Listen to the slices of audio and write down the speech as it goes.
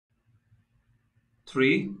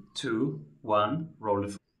Three, two, one, roll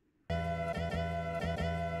the.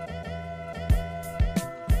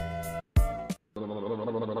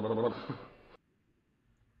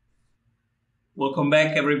 Welcome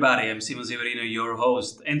back, everybody. I'm Simon Severino, your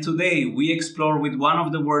host, and today we explore with one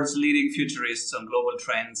of the world's leading futurists on global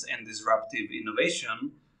trends and disruptive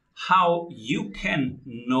innovation how you can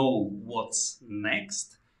know what's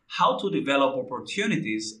next, how to develop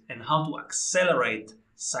opportunities, and how to accelerate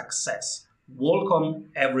success. Welcome,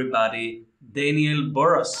 everybody, Daniel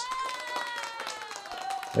Burrus.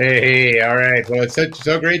 Hey, all right. Well, it's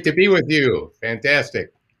so great to be with you.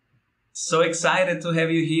 Fantastic. So excited to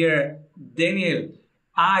have you here. Daniel,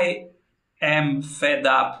 I am fed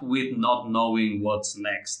up with not knowing what's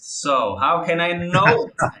next. So, how can I know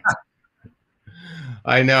what's next?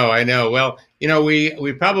 I know. Well,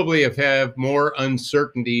 we probably have more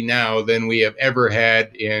uncertainty now than we have ever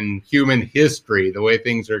had in human history, the way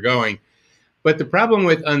things are going. But the problem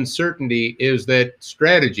with uncertainty is that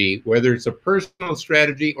strategy, whether it's a personal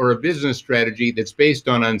strategy or a business strategy that's based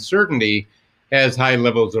on uncertainty, has high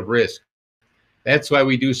levels of risk. That's why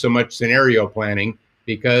we do so much scenario planning,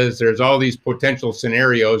 because there's all these potential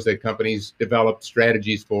scenarios that companies develop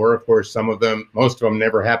strategies for. Of course, most of them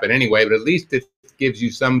never happen anyway, but at least it gives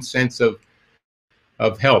you some sense of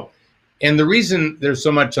help. And the reason there's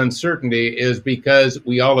so much uncertainty is because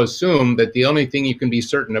we all assume that the only thing you can be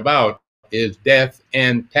certain about is death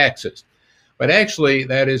and taxes. But actually,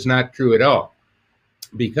 that is not true at all.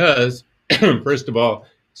 Because, first of all,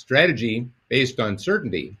 strategy based on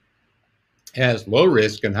certainty has low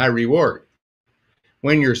risk and high reward.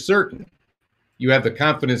 When you're certain, you have the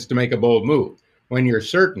confidence to make a bold move. When you're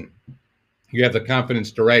certain, you have the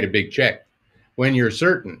confidence to write a big check. When you're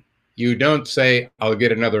certain, you don't say, I'll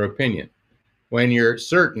get another opinion. When you're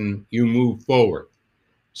certain, you move forward.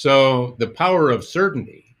 So the power of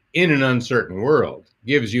certainty in an uncertain world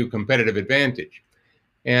gives you competitive advantage.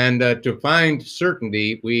 And to find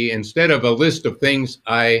certainty, instead of a list of things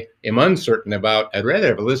I am uncertain about, I'd rather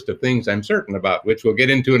have a list of things I'm certain about, which we'll get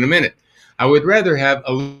into in a minute. I would rather have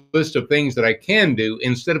a list of things that I can do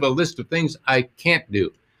instead of a list of things I can't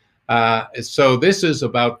do. So this is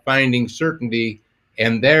about finding certainty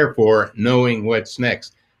and therefore knowing what's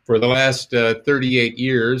next. For the last 38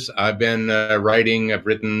 years, I've been writing. I've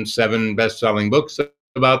written 7 best-selling books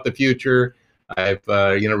about the future. I've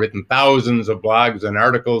written thousands of blogs and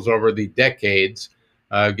articles over the decades,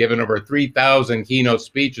 given over 3,000 keynote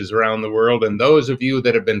speeches around the world. And those of you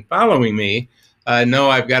that have been following me know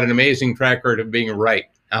I've got an amazing track record of being right.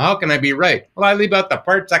 Now, how can I be right? Well, I leave out the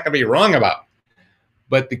parts I can be wrong about.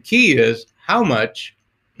 But the key is how much,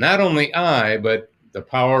 not only I, but the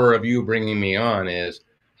power of you bringing me on is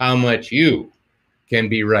how much you can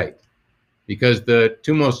be right. Because the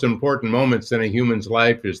 2 most important moments in a human's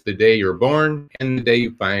life is the day you're born and the day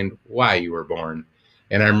you find why you were born.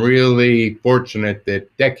 And I'm really fortunate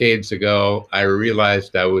that decades ago, I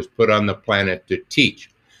realized I was put on the planet to teach.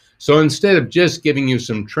 So instead of just giving you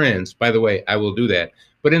some trends, by the way, I will do that.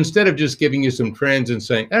 But instead of just giving you some trends and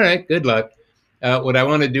saying, all right, good luck, what I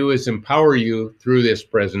want to do is empower you through this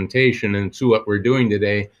presentation and through what we're doing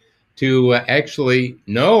today to actually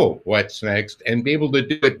know what's next and be able to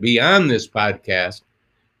do it beyond this podcast,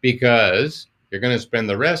 because you're going to spend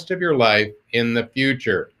the rest of your life in the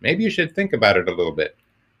future. Maybe you should think about it a little bit.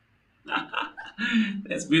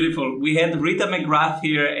 That's beautiful. We had Rita McGrath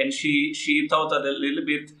here, and she taught us a little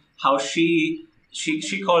bit how she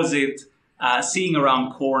calls it seeing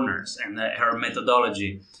around corners and her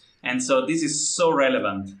methodology. And so this is so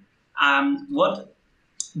relevant.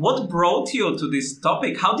 What brought you to this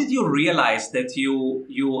topic? How did you realize that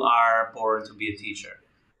you are born to be a teacher?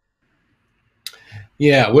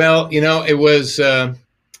 Yeah, well, it was. I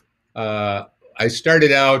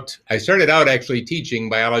started out actually teaching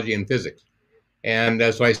biology and physics, and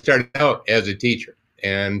so I started out as a teacher,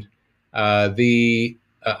 and I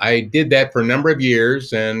did that for a number of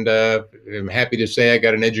years, and I'm happy to say I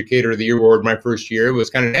got an Educator of the Year award my first year. It was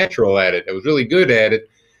kind of natural at it. I was really good at it,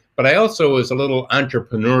 but I also was a little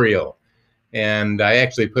entrepreneurial, and I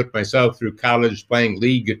actually put myself through college playing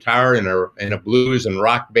lead guitar in a blues and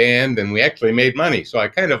rock band, and we actually made money. So I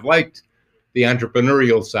kind of liked the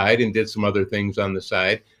entrepreneurial side and did some other things on the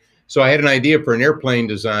side. So I had an idea for an airplane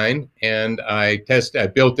design, and I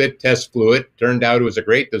built it, test flew it. Turned out it was a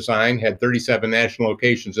great design, had 37 national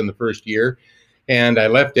locations in the first year. And I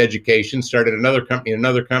left education, started another company,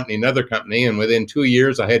 and within 2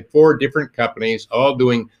 years, I had 4 different companies, all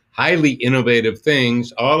doing highly innovative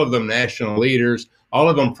things, all of them national leaders, all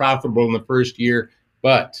of them profitable in the first year.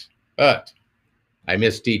 But I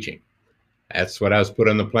missed teaching. That's what I was put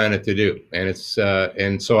on the planet to do.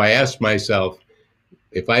 And so I asked myself,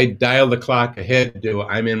 if I dial the clock ahead to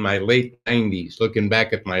I'm in my late 90s, looking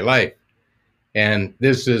back at my life, and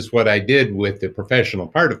this is what I did with the professional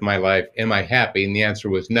part of my life, am I happy? And the answer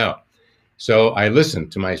was no. So I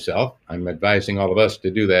listened to myself. I'm advising all of us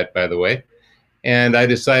to do that, by the way. And I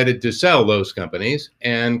decided to sell those companies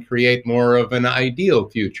and create more of an ideal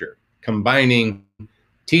future, combining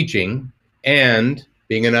teaching and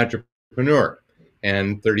being an entrepreneur.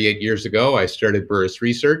 And 38 years ago, I started Burris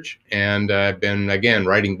Research, and I've been, again,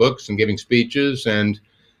 writing books and giving speeches and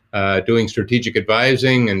doing strategic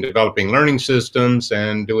advising and developing learning systems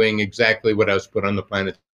and doing exactly what I was put on the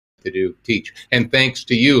planet to do, teach. And thanks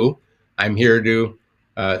to you, I'm here to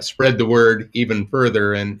spread the word even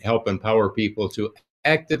further and help empower people to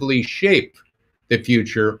actively shape the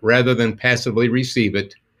future rather than passively receive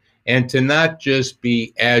it, and to not just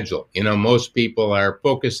be agile. You know, most people are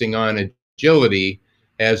focusing on agility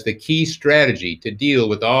as the key strategy to deal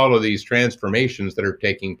with all of these transformations that are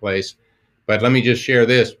taking place. But let me just share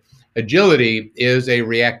this. Agility is a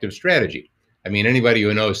reactive strategy. I mean, anybody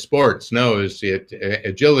who knows sports knows it.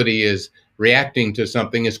 Agility is reacting to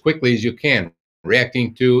something as quickly as you can.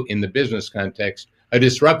 Reacting to, in the business context, a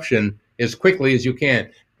disruption as quickly as you can.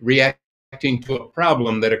 Reacting to a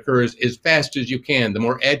problem that occurs as fast as you can. The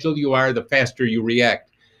more agile you are, the faster you react.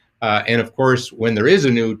 And of course, when there is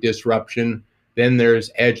a new disruption, then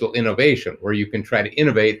there's agile innovation, where you can try to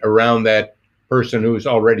innovate around that person who's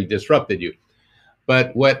already disrupted you.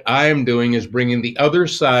 But what I'm doing is bringing the other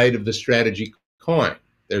side of the strategy coin.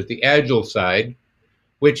 There's the agile side,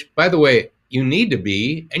 which, by the way, you need to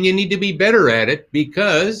be, and you need to be better at it,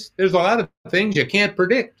 because there's a lot of things you can't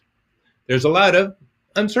predict. There's a lot of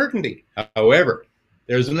uncertainty. However,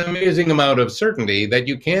 there's an amazing amount of certainty that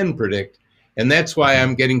you can predict. And that's why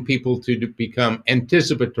I'm getting people to become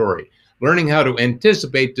anticipatory, learning how to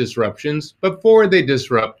anticipate disruptions before they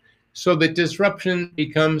disrupt, so that disruption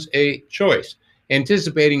becomes a choice.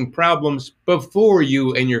 Anticipating problems before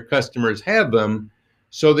you and your customers have them,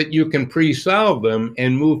 so that you can pre-solve them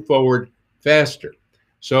and move forward faster.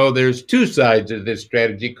 So there's two sides of this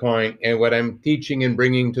strategy coin, and what I'm teaching and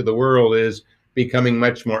bringing to the world is becoming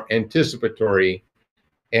much more anticipatory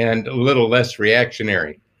and a little less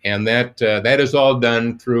reactionary. And that is all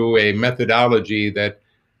done through a methodology that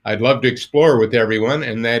I'd love to explore with everyone,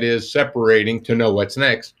 and that is separating, to know what's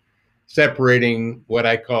next, separating what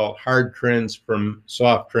I call hard trends from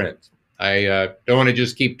soft trends. I don't want to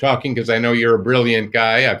just keep talking, because I know you're a brilliant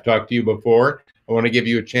guy. I've talked to you before. I want to give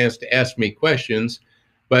you a chance to ask me questions.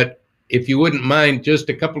 But if you wouldn't mind, just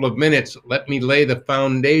a couple of minutes, let me lay the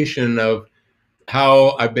foundation of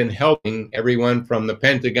how I've been helping everyone from the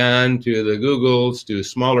Pentagon to the Googles to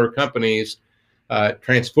smaller companies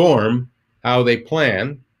transform how they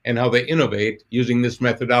plan and how they innovate using this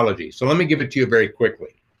methodology. So let me give it to you very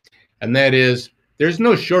quickly. And that is, there's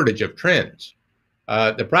no shortage of trends.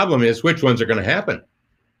 The problem is which ones are going to happen.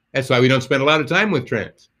 That's why we don't spend a lot of time with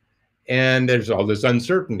trends. And there's all this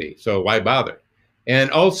uncertainty. So why bother?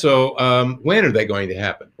 And also, when are they going to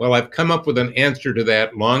happen? Well, I've come up with an answer to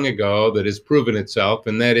that long ago that has proven itself,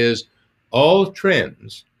 and that is, all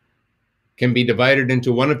trends can be divided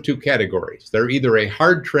into one of two categories. They're either a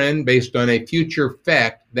hard trend based on a future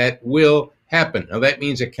fact that will happen. Now, that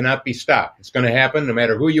means it cannot be stopped. It's going to happen no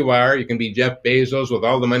matter who you are. You can be Jeff Bezos with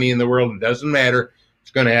all the money in the world. It doesn't matter.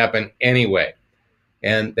 It's going to happen anyway.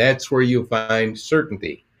 And that's where you find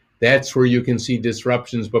certainty. That's where you can see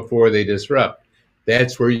disruptions before they disrupt.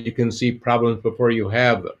 That's where you can see problems before you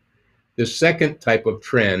have them. The second type of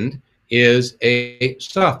trend is a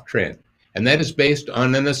soft trend, and that is based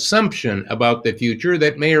on an assumption about the future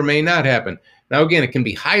that may or may not happen. Now, again, it can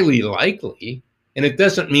be highly likely, and it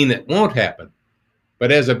doesn't mean it won't happen.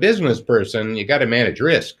 But as a business person, you got to manage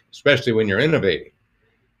risk, especially when you're innovating.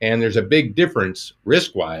 And there's a big difference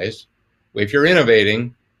risk-wise if you're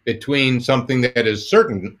innovating between something that is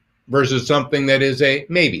certain versus something that is a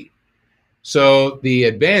maybe. So the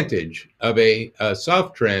advantage of a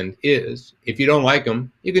soft trend is, if you don't like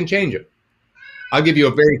them, you can change them. I'll give you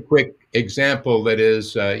a very quick example that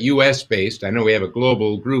is US based. I know we have a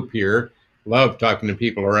global group here. Love talking to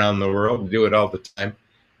people around the world. We do it all the time.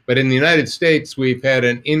 But in the United States, we've had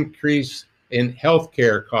an increase in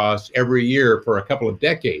healthcare costs every year for a couple of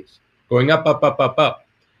decades, going up, up, up, up, up.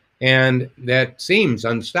 And that seems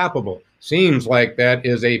unstoppable. Seems like that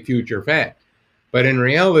is a future fact. But in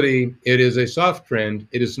reality, it is a soft trend.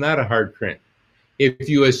 It is not a hard trend. If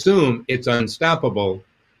you assume it's unstoppable,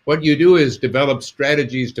 what you do is develop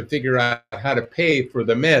strategies to figure out how to pay for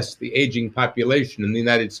the mess the aging population in the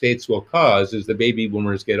United States will cause as the baby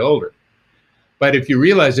boomers get older. But if you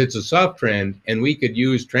realize it's a soft trend and we could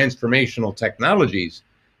use transformational technologies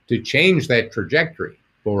to change that trajectory,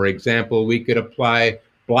 For example, we could apply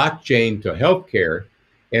blockchain to healthcare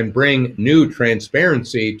and bring new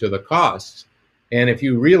transparency to the costs. And if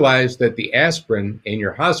you realize that the aspirin in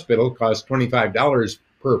your hospital costs $25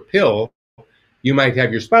 per pill, you might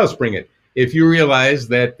have your spouse bring it. If you realize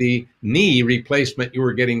that the knee replacement you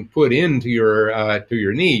were getting put into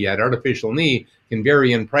your knee, that artificial knee, can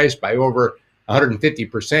vary in price by over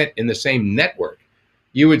 150% in the same network,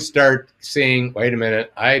 you would start saying, wait a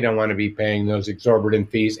minute, I don't want to be paying those exorbitant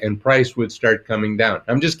fees, and price would start coming down.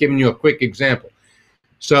 I'm just giving you a quick example.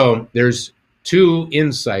 So there's two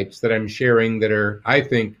insights that I'm sharing that are, I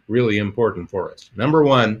think, really important for us. Number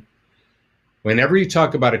one, whenever you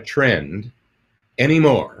talk about a trend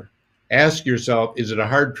anymore, ask yourself, is it a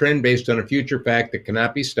hard trend based on a future fact that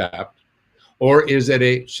cannot be stopped? Or is it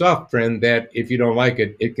a soft trend that if you don't like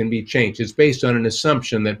it, it can be changed? It's based on an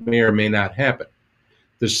assumption that may or may not happen.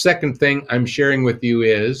 The second thing I'm sharing with you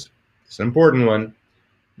is, it's an important one,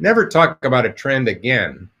 never talk about a trend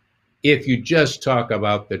again if you just talk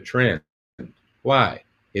about the trend. Why?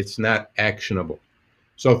 It's not actionable.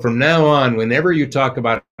 So from now on, whenever you talk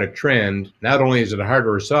about a trend, not only is it a hard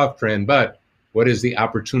or a soft trend, but what is the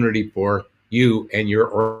opportunity for you and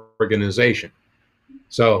your organization?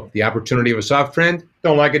 So the opportunity of a soft trend,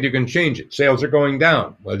 don't like it, you can change it. Sales are going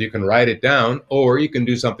down. Well, you can write it down, or you can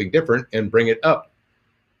do something different and bring it up.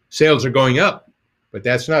 Sales are going up, but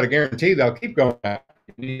that's not a guarantee they'll keep going up.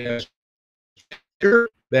 You need to sure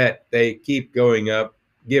that they keep going up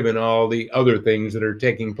given all the other things that are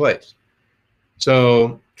taking place.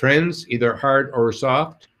 So trends, either hard or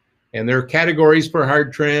soft, and there are categories for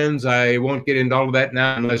hard trends. I won't get into all of that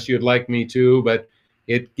now unless you'd like me to, but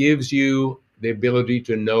it gives you the ability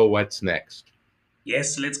to know what's next.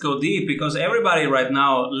 Yes, let's go deep, because everybody right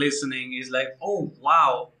now listening is like, oh,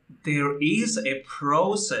 wow, there is a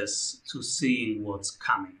process to seeing what's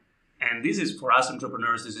coming. And this is, for us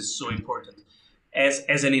entrepreneurs, this is so important.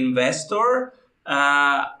 As an investor,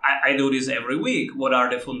 I do this every week. What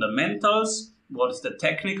are the fundamentals? What's the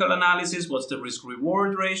technical analysis? What's the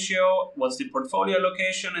risk-reward ratio? What's the portfolio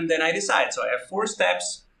allocation? And then I decide. So I have 4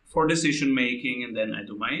 steps for decision making, and then I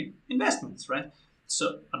do my investments, right?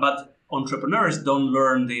 So, but entrepreneurs don't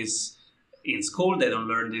learn this in school. They don't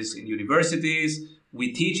learn this in universities.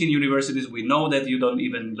 We teach in universities. We know that you don't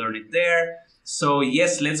even learn it there. So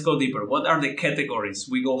yes, let's go deeper. What are the categories?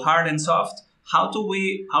 We go hard and soft. How do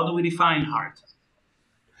we define hard?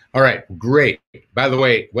 All right, great. By the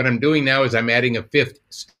way, what I'm doing now is I'm adding a 5th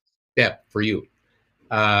step for you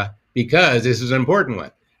because this is an important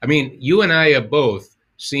one. I mean, you and I have both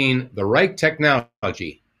seen the right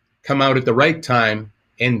technology come out at the right time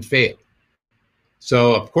and fail.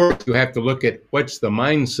 So, of course, you have to look at what's the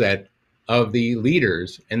mindset of the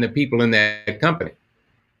leaders and the people in that company.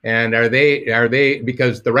 And are they,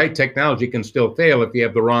 because the right technology can still fail if you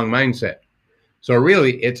have the wrong mindset. So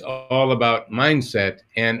really, it's all about mindset.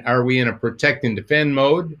 And are we in a protect and defend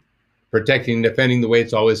mode, protecting and defending the way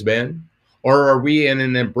it's always been? Or are we in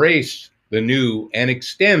an embrace the new and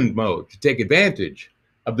extend mode to take advantage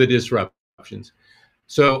of the disruptions?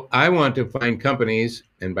 So I want to find companies,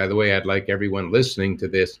 and by the way, I'd like everyone listening to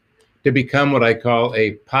this to become what I call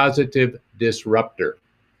a positive disruptor.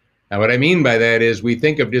 Now, what I mean by that is we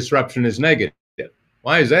think of disruption as negative.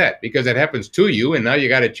 Why is that? Because it happens to you, and now you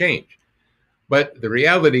got to change. But the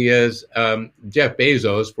reality is, Jeff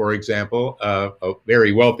Bezos, for example, a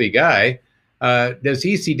very wealthy guy, does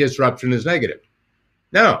he see disruption as negative?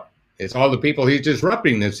 No, it's all the people he's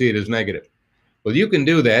disrupting that see it as negative. Well, you can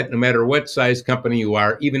do that no matter what size company you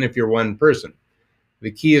are, even if you're one person. The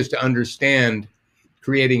key is to understand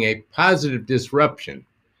creating a positive disruption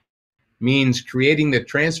means creating the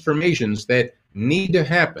transformations that need to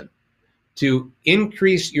happen to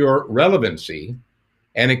increase your relevancy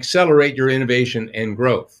and accelerate your innovation and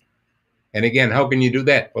growth. And again, how can you do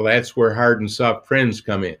that? Well, that's where hard and soft trends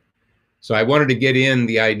come in. So I wanted to get in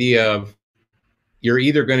the idea of you're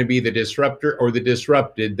either going to be the disruptor or the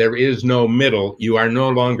disrupted. There is no middle. You are no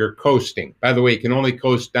longer coasting. By the way, you can only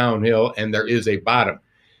coast downhill, and there is a bottom.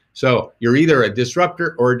 So you're either a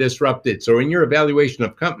disruptor or a disrupted. So in your evaluation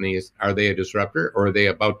of companies, are they a disruptor or are they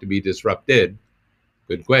about to be disrupted?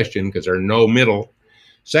 Good question, because there's no middle.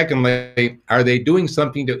 Secondly, are they doing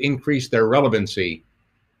something to increase their relevancy,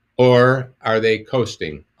 or are they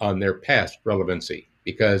coasting on their past relevancy?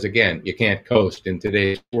 Because again, you can't coast in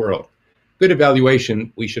today's world. Good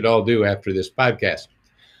evaluation we should all do after this podcast.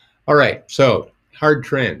 All right, so hard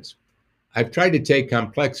trends. I've tried to take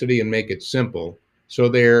complexity and make it simple. So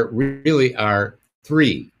there really are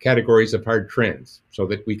 3 categories of hard trends so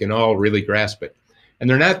that we can all really grasp it. And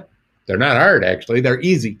they're not hard, actually. They're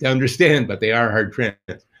easy to understand, but they are hard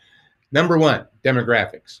trends. Number one,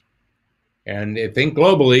 demographics. And think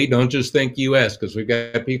globally, don't just think US, because we've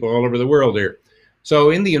got people all over the world here. So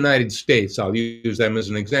in the United States, I'll use them as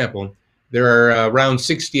an example, there are around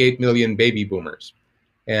 68 million baby boomers.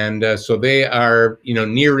 And so they are,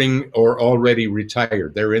 nearing or already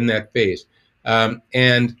retired. They're in that phase.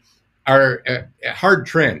 And are a hard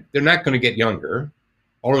trend. They're not going to get younger.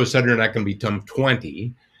 All of a sudden, they're not going to become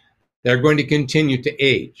 20. They're going to continue to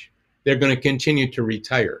age. They're going to continue to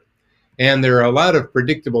retire. And there are a lot of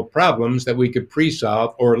predictable problems that we could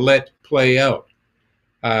pre-solve or let play out.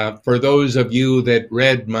 For those of you that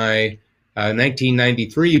read my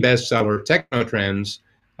 1993 bestseller, Technotrends,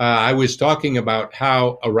 I was talking about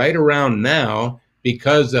how right around now,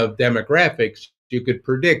 because of demographics, you could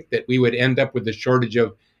predict that we would end up with a shortage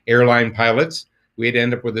of airline pilots. We'd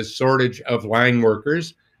end up with a shortage of line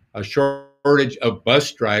workers, a shortage of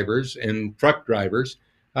bus drivers and truck drivers,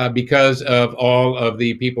 because of all of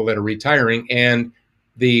the people that are retiring, and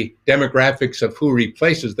the demographics of who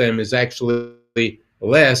replaces them is actually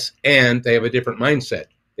less, and they have a different mindset.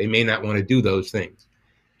 They may not want to do those things.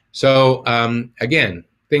 So again,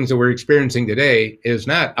 things that we're experiencing today is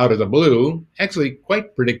not out of the blue, actually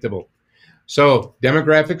quite predictable. So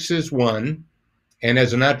demographics is one, and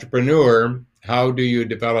as an entrepreneur, how do you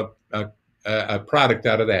develop a product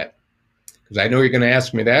out of that? Because I know you're going to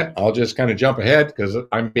ask me that. I'll just kind of jump ahead because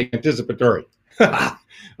I'm being anticipatory.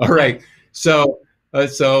 All right. So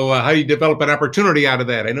how do you develop an opportunity out of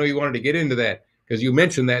that? I know you wanted to get into that because you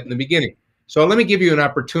mentioned that in the beginning. So let me give you an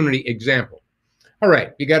opportunity example. All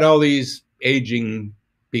right. You got all these aging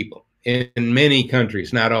people in many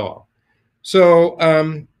countries, not all. So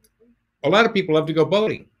a lot of people love to go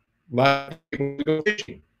boating. A lot of people love to go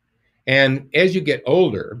fishing. And as you get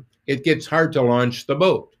older, it gets hard to launch the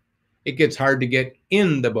boat. It gets hard to get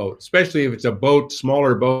in the boat, especially if it's a boat,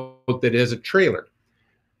 smaller boat that has a trailer.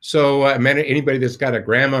 So anybody that's got a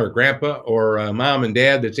grandma or grandpa or a mom and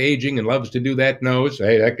dad that's aging and loves to do that knows,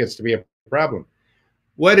 hey, that gets to be a problem.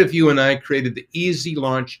 What if you and I created the easy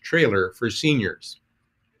launch trailer for seniors?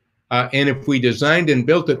 And if we designed and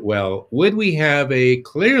built it well, would we have a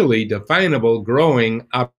clearly definable growing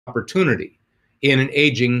opportunity in an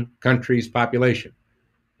aging country's population?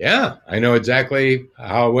 Yeah, I know exactly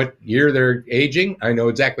what year they're aging. I know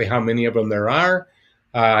exactly how many of them there are.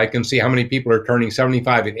 I can see how many people are turning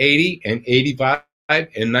 75 and 80 and 85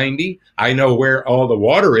 and 90. I know where all the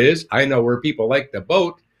water is. I know where people like to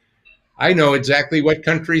boat. I know exactly what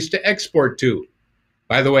countries to export to.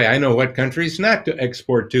 By the way, I know what countries not to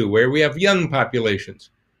export to, where we have young populations.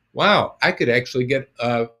 Wow, I could actually get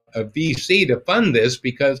a VC to fund this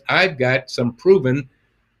because I've got some proven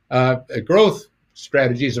growth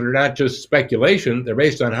strategies that are not just speculation. They're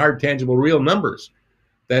based on hard, tangible, real numbers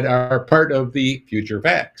that are part of the future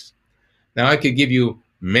facts. Now, I could give you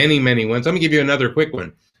many, many ones. Let me give you another quick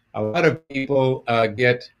one. A lot of people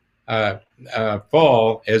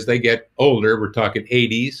fall as they get older. We're talking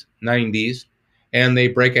 80s, 90s, and they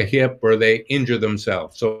break a hip or they injure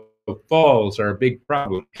themselves. So falls are a big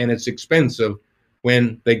problem, and it's expensive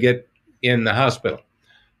when they get in the hospital.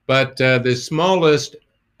 But the smallest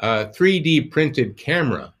 3D printed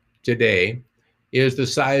camera today is the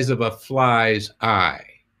size of a fly's eye.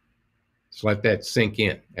 Just let that sink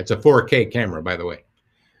in. It's a 4K camera, by the way.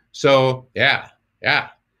 So, yeah.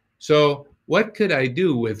 So what could I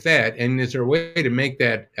do with that? And is there a way to make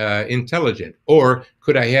that intelligent? Or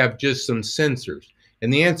could I have just some sensors?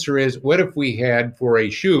 And the answer is, what if we had, for a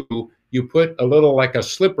shoe, you put a little, like a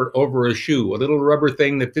slipper over a shoe, a little rubber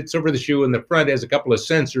thing that fits over the shoe, and the front has a couple of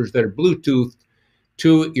sensors that are Bluetooth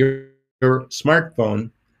to your smartphone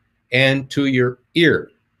and to your ear,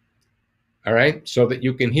 all right, so that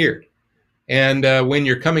you can hear. And when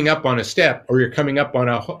you're coming up on a step, or you're coming up on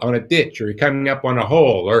a ditch, or you're coming up on a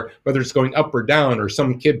hole, or whether it's going up or down, or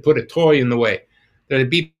some kid put a toy in the way, that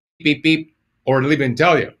beep, beep, beep, or it'll even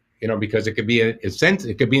tell you, because it could be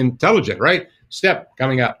it could be intelligent, right? Step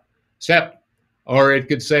coming up, step, or it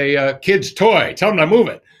could say kid's toy, tell them to move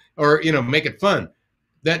it, or make it fun.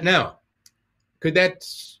 That now, could that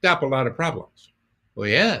stop a lot of problems? Well,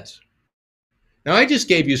 yes. Now, I just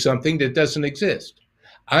gave you something that doesn't exist.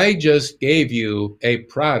 I just gave you a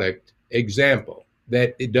product example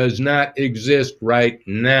that it does not exist right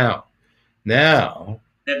now. Now,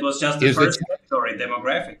 that was just the first story,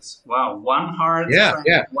 demographics. Wow, one hard,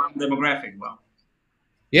 one demographic. Wow.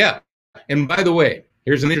 Yeah, and by the way,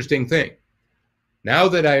 here's an interesting thing. Now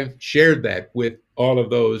that I've shared that with all of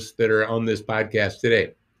those that are on this podcast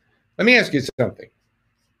today, let me ask you something.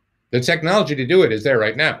 The technology to do it is there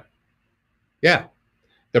right now. Yeah.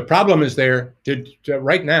 The problem is there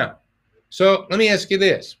right now. So let me ask you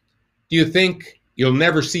this. Do you think You'll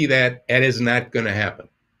never see that. That is not going to happen.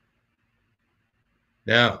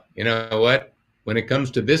 Now, you know what? When it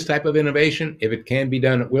comes to this type of innovation, if it can be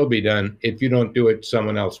done, it will be done. If you don't do it,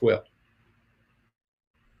 someone else will.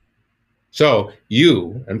 So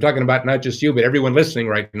I'm talking about not just you, but everyone listening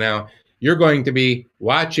right now, you're going to be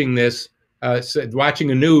watching this, watching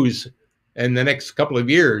the news in the next couple of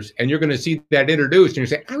years, and you're going to see that introduced, and you're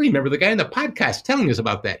saying, I remember the guy in the podcast telling us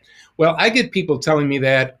about that. Well, I get people telling me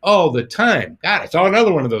that all the time. God, I saw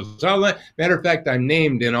another one of those. Matter of fact, I'm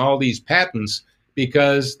named in all these patents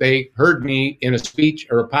because they heard me in a speech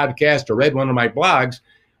or a podcast or read one of my blogs.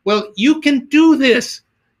 Well, you can do this.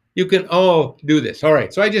 You can all do this. All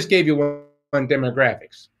right. So I just gave you one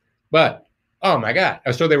demographics. But, oh my God.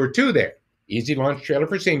 So there were two there. Easy launch trailer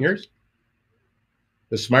for seniors.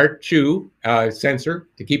 The smart shoe sensor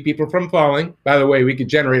to keep people from falling. By the way, we could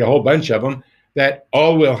generate a whole bunch of them. That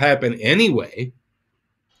all will happen anyway.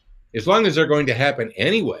 As long as they're going to happen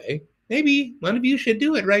anyway, maybe one of you should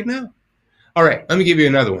do it right now. All right, let me give you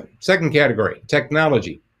another one. Second category,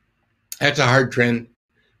 technology. That's a hard trend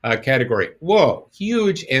category. Whoa,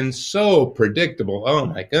 huge and so predictable. Oh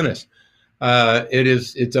my goodness.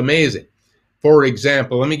 It's amazing. For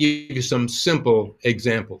example, let me give you some simple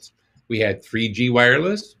examples. We had 3G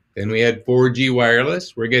wireless, then we had 4G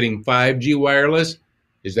wireless. We're getting 5G wireless.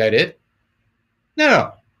 Is that it?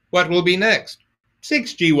 No. What will be next?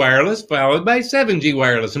 6G wireless followed by 7G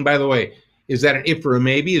wireless. And by the way, is that an if or a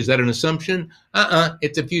maybe? Is that an assumption?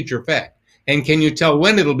 It's a future fact. And can you tell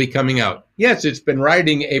when it'll be coming out? Yes, it's been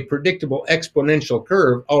riding a predictable exponential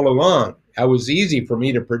curve all along. It was easy for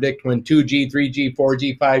me to predict when 2G, 3G,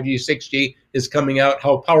 4G, 5G, 6G is coming out,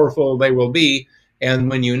 how powerful they will be.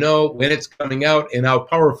 And when you know when it's coming out and how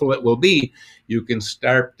powerful it will be, you can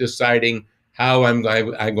start deciding how I'm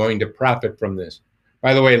going to profit from this.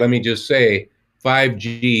 By the way, let me just say,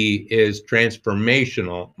 5G is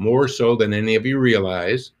transformational, more so than any of you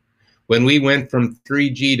realize. When we went from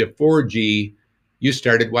 3G to 4G, you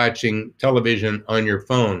started watching television on your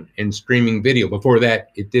phone and streaming video. Before that,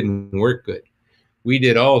 it didn't work good. We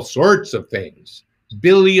did all sorts of things.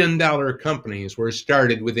 Billion-dollar companies were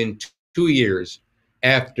started within 2 years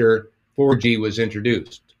after 4G was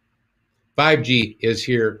introduced. 5G is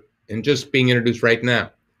here and just being introduced right now.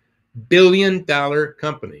 Billion-dollar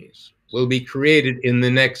companies will be created in the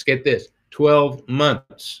next, get this, 12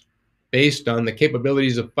 months based on the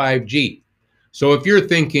capabilities of 5G. So if you're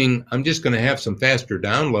thinking, I'm just going to have some faster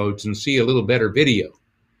downloads and see a little better video,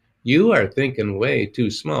 you are thinking way too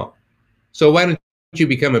small. So why don't you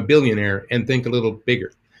become a billionaire and think a little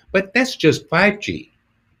bigger? But that's just 5G.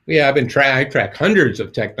 Yeah, I track hundreds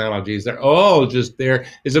of technologies. They're all just there.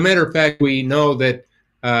 As a matter of fact, we know that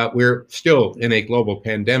we're still in a global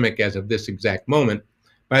pandemic as of this exact moment.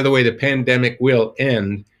 By the way, the pandemic will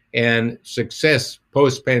end, and success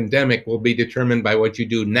post-pandemic will be determined by what you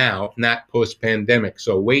do now, not post-pandemic.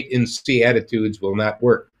 So wait and see attitudes will not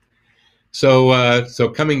work.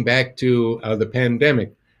 So coming back to the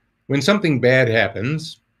pandemic, when something bad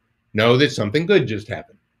happens, know that something good just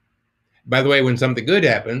happened. By the way, when something good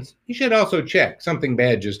happens, you should also check something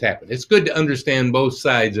bad just happened. It's good to understand both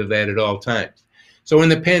sides of that at all times. So when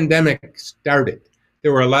the pandemic started,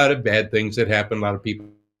 there were a lot of bad things that happened. A lot of people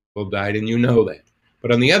died, and you know that.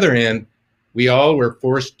 But on the other hand, we all were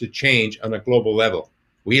forced to change on a global level.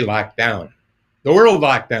 We locked down. The world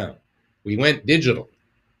locked down. We went digital.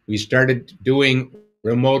 We started doing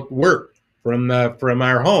remote work from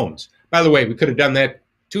our homes. By the way, we could have done that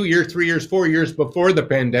 2 years, 3 years, 4 years before the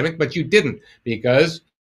pandemic, but you didn't because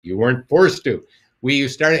you weren't forced to.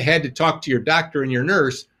 Had to talk to your doctor and your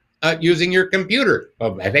nurse using your computer.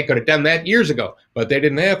 Well, they could have done that years ago, but they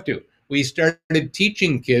didn't have to. We started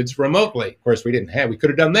teaching kids remotely. Of course, we could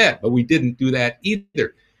have done that, but we didn't do that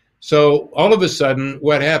either. So all of a sudden,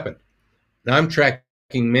 what happened? Now I'm tracking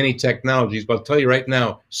many technologies, but I'll tell you right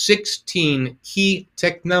now, 16 key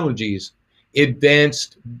technologies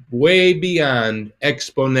advanced way beyond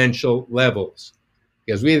exponential levels.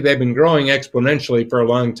 Because they've been growing exponentially for a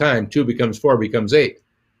long time. 2 becomes 4 becomes 8.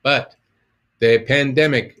 But the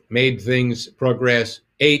pandemic made things progress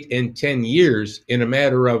 8 and 10 years in a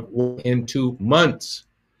matter of 1 and 2 months.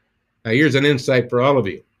 Now, here's an insight for all of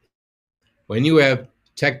you. When you have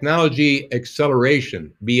technology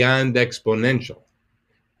acceleration beyond exponential,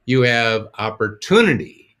 you have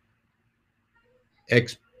opportunity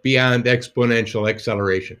beyond exponential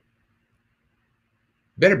acceleration.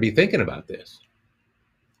 Better be thinking about this.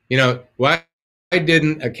 You know, why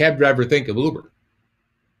didn't a cab driver think of Uber?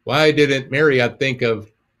 Why didn't Marriott think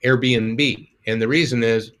of Airbnb? And the reason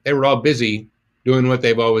is they were all busy doing what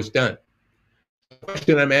they've always done. The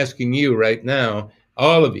question I'm asking you right now,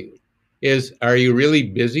 all of you, is, are you really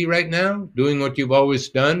busy right now doing what you've always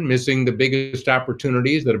done, missing the biggest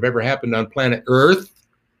opportunities that have ever happened on planet Earth?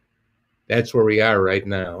 That's where we are right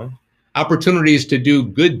now. Opportunities to do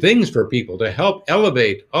good things for people, to help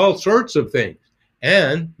elevate all sorts of things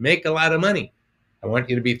and make a lot of money. I want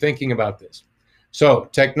you to be thinking about this. So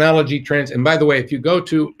technology trends, and by the way, if you go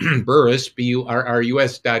to Burrus,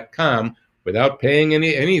 BURRUS.com, without paying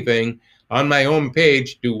anything, on my home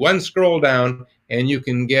page, do one scroll down and you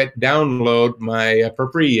can download my,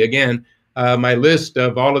 for free again, my list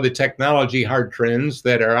of all of the technology hard trends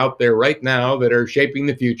that are out there right now that are shaping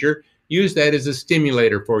the future. Use that as a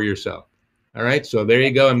stimulator for yourself. All right, so there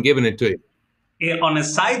you go. I'm giving it to you. On a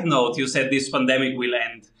side note, you said this pandemic will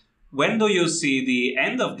end. When do you see the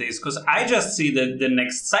end of this? Because I just see the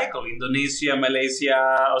next cycle. Indonesia, Malaysia,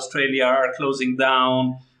 Australia are closing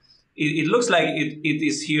down. It looks like it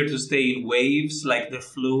is here to stay in waves like the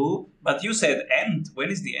flu. But you said end. When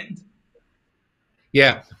is the end?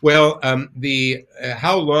 Yeah, well, the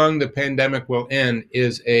how long the pandemic will end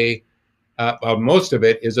is most of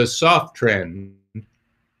it is a soft trend,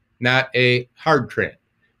 not a hard trend.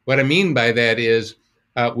 What I mean by that is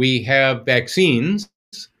we have vaccines,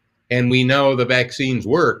 and we know the vaccines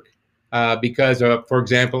work because of, for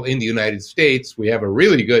example, in the United States, we have a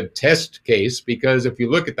really good test case, because if you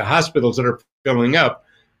look at the hospitals that are filling up,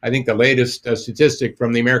 I think the latest statistic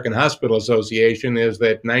from the American Hospital Association is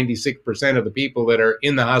that 96% of the people that are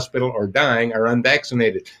in the hospital or dying are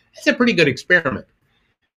unvaccinated. That's a pretty good experiment.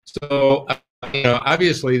 So,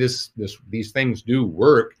 obviously these things do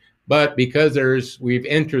work, but because we've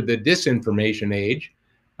entered the disinformation age,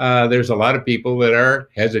 there's a lot of people that are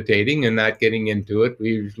hesitating and not getting into it.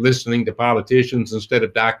 We're listening to politicians instead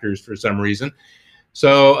of doctors for some reason.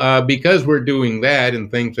 So because we're doing that and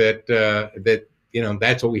think that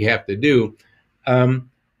that's what we have to do,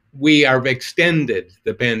 we have extended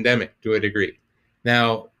the pandemic to a degree.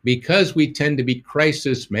 Now, because we tend to be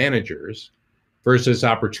crisis managers versus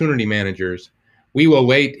opportunity managers, we will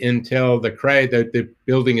wait until the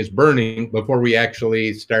building is burning before we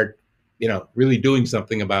actually start, really doing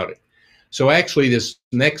something about it. So actually, this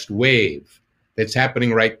next wave that's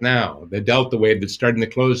happening right now, the Delta wave that's starting to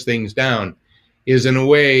close things down, is in a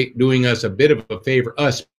way doing us a bit of a favor,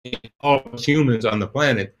 us, all humans on the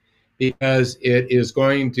planet, because it is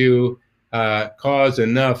going to cause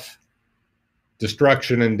enough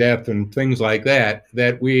destruction and death and things like that,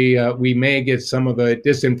 that we may get some of the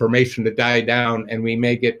disinformation to die down, and we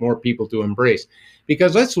may get more people to embrace.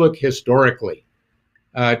 Because let's look historically,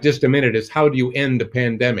 just a minute, is how do you end a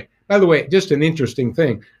pandemic? By the way, just an interesting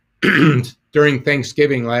thing, during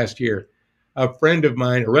Thanksgiving last year, a friend of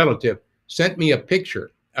mine, a relative, sent me a picture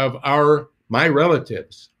of my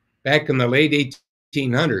relatives back in the late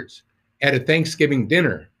 1800s at a Thanksgiving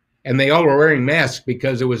dinner, and they all were wearing masks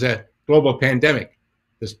because it was a global pandemic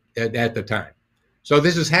at the time. So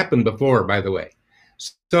this has happened before, by the way.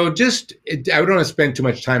 So I don't want to spend too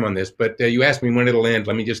much time on this, but you asked me when it'll end.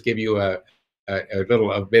 Let me just give you a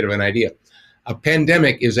bit of an idea. A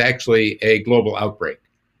pandemic is actually a global outbreak.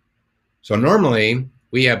 So normally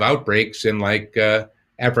we have outbreaks in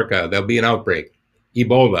Africa. There'll be an outbreak,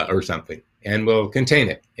 Ebola or something, and we'll contain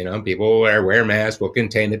it. People will wear masks, we'll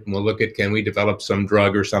contain it, and we'll look at, can we develop some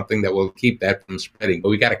drug or something that will keep that from spreading? But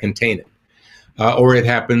we got to contain it. Or it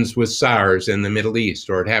happens with SARS in the Middle East,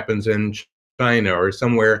 or it happens in China or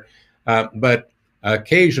somewhere. But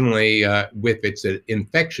occasionally, if it's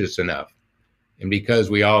infectious enough, and because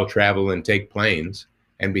we all travel and take planes,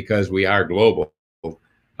 and because we are global,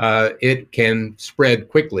 it can spread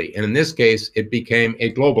quickly. And in this case, it became a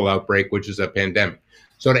global outbreak, which is a pandemic.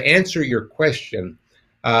 So to answer your question,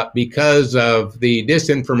 because of the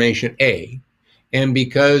disinformation, and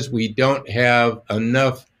because we don't have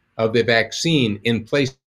enough of the vaccine in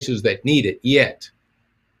places that need it yet,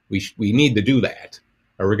 we need to do that,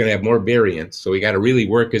 or we're going to have more variants. So we got to really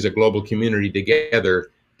work as a global community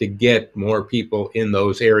together to get more people in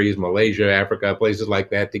those areas, Malaysia, Africa, places like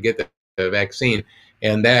that, to get the vaccine.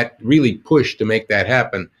 And that really push to make that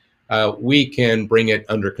happen, we can bring it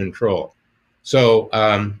under control. So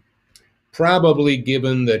probably,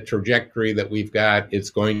 given the trajectory that we've got, it's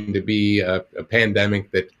going to be a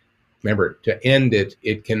pandemic that, remember, to end it,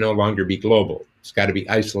 it can no longer be global. It's got to be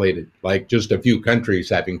isolated, like just a few countries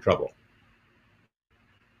having trouble.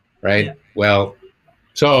 Right? Yeah. Well,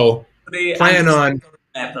 so plan on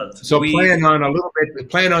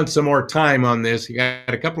some more time on this. You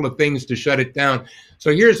got a couple of things to shut it down.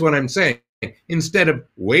 So here's what I'm saying. Instead of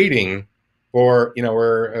waiting for,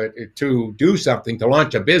 to do something, to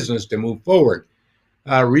launch a business, to move forward,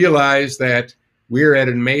 realize that we're at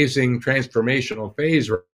an amazing transformational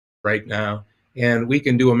phase right now. and we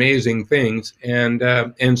can do amazing things.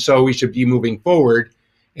 And so we should be moving forward.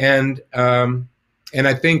 And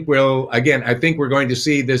I think I think we're going to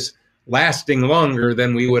see this lasting longer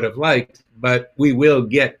than we would have liked, but we will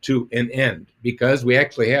get to an end because we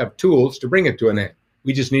actually have tools to bring it to an end.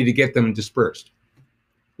 We just need to get them dispersed,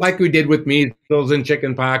 like we did with measles and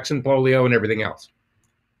chickenpox and polio and everything else.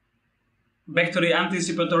 Back to the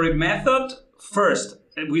anticipatory method. First,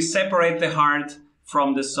 we separate the hard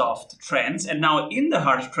from the soft trends. And now in the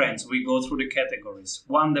hard trends, we go through the categories.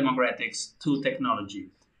 1, demographics. 2, technology.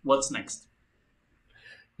 What's next?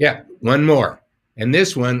 Yeah, one more. And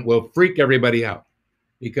this one will freak everybody out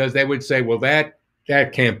because they would say, well, that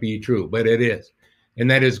can't be true, but it is. And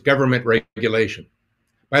that is government regulation.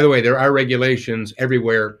 By the way, there are regulations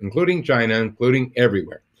everywhere, including China, including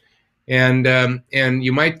everywhere. And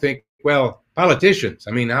you might think, well, politicians,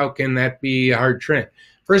 I mean, how can that be a hard trend?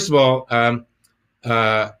 First of all,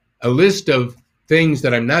 a list of things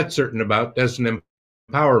that I'm not certain about doesn't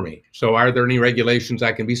empower me. So are there any regulations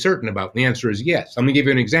I can be certain about? And the answer is yes. Let me give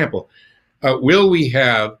you an example. Will we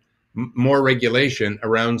have more regulation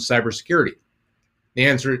around cybersecurity? The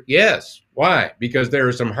answer is yes. Why? Because there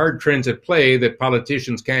are some hard trends at play that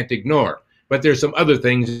politicians can't ignore, but there's some other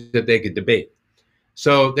things that they could debate.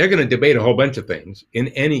 So they're going to debate a whole bunch of things in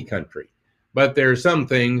any country, but there are some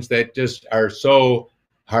things that just are so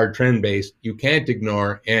hard trend based you can't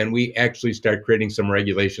ignore, and we actually start creating some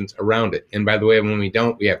regulations around it. And by the way, when we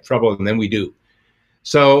don't, we have trouble, and then we do.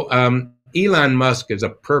 So Elon Musk is a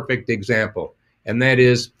perfect example, and that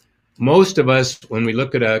is most of us, when we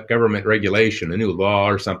look at a government regulation, a new law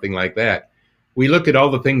or something like that, we look at all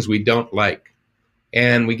the things we don't like,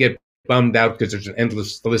 and we get bummed out because there's an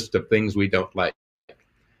endless list of things we don't like.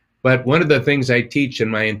 But one of the things I teach in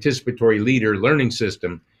my anticipatory leader learning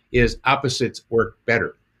system is opposites work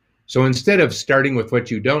better. So instead of starting with what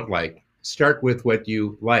you don't like, start with what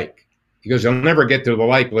you like, because you'll never get to the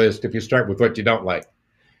like list if you start with what you don't like.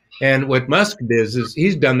 And what Musk does is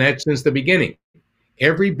he's done that since the beginning.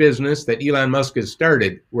 Every business that Elon Musk has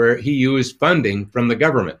started where he used funding from the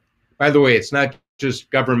government. By the way, it's not just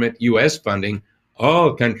government US funding.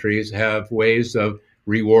 All countries have ways of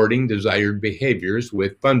rewarding desired behaviors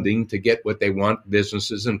with funding to get what they want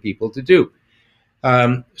businesses and people to do.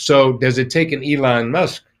 So does it take an Elon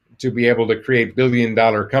Musk to be able to create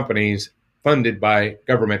billion-dollar companies funded by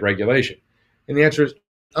government regulation? And the answer is,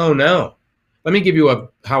 oh no. Let me give you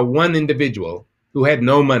how one individual who had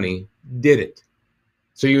no money did it.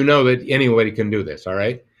 So you know that anybody can do this, all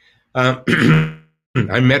right? I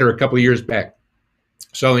met her a couple of years back.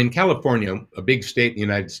 So in California, a big state in the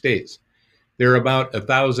United States, there are about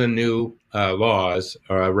 1,000 new laws,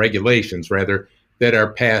 regulations rather, that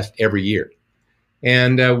are passed every year.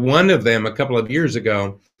 And one of them a couple of years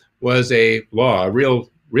ago was a law, a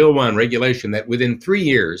real one regulation that within 3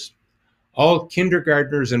 years, all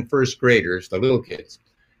kindergartners and first graders, the little kids,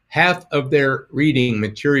 half of their reading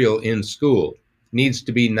material in school needs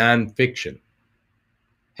to be nonfiction.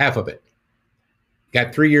 Half of it.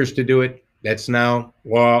 Got 3 years to do it. That's now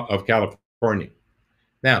law of California.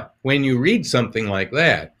 Now, when you read something like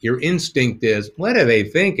that, your instinct is, what are they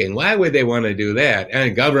thinking? Why would they want to do that?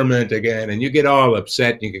 And government again, and you get all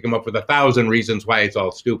upset, and you can come up with 1,000 reasons why it's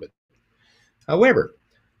all stupid. However,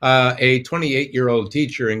 a 28-year-old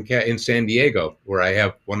teacher in San Diego, where I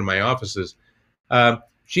have one of my offices,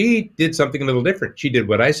 she did something a little different. She did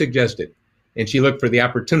what I suggested, and she looked for the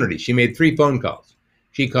opportunity. She made 3 phone calls.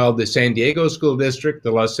 She called the San Diego School District,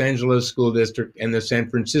 the Los Angeles School District, and the San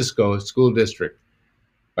Francisco School District.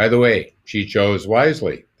 By the way, she chose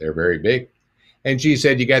wisely. They're very big. And she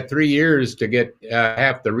said, you got 3 years to get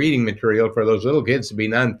half the reading material for those little kids to be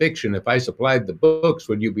nonfiction. If I supplied the books,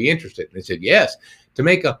 would you be interested? And they said, yes. To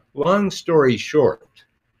make a long story short,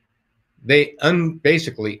 they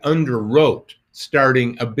basically underwrote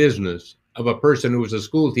starting a business of a person who was a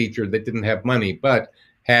school teacher that didn't have money, but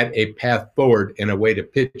had a path forward and a way to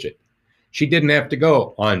pitch it. She didn't have to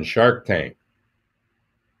go on Shark Tank.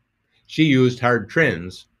 She used hard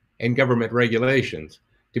trends and government regulations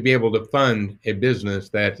to be able to fund a business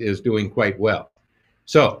that is doing quite well.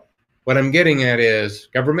 So what I'm getting at is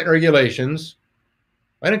government regulations.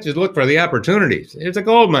 Why don't you look for the opportunities? There's a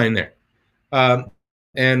gold mine there.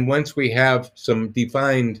 And once we have some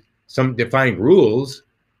defined rules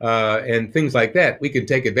and things like that, we can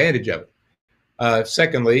take advantage of it.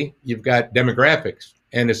 Secondly, you've got demographics.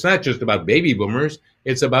 And it's not just about baby boomers.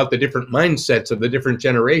 It's about the different mindsets of the different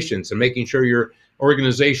generations and making sure your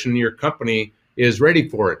organization, your company is ready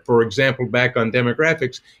for it. For example, back on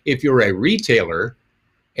demographics, if you're a retailer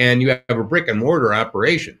and you have a brick and mortar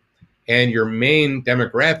operation and your main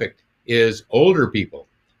demographic is older people,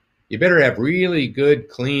 You better have really good,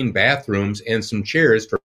 clean bathrooms and some chairs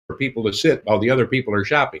for people to sit while the other people are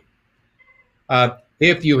shopping.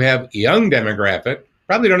 If you have a young demographic,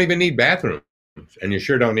 probably don't even need bathrooms, and you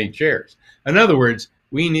sure don't need chairs. In other words,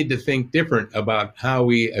 we need to think different about how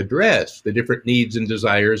we address the different needs and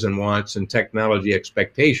desires and wants and technology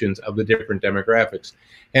expectations of the different demographics.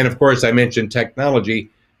 And of course, I mentioned technology,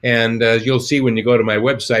 and you'll see when you go to my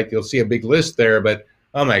website, you'll see a big list there, but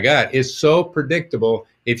oh my God, it's so predictable.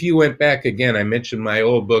 If you went back again, I mentioned my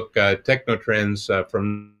old book, Technotrends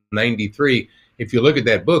from 93. If you look at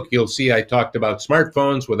that book, you'll see I talked about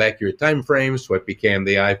smartphones with accurate time frames, what became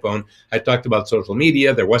the iPhone. I talked about social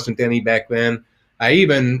media. There wasn't any back then. I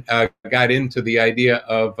even got into the idea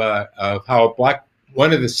of how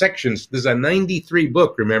one of the sections, this is a 93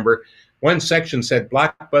 book, remember, one section said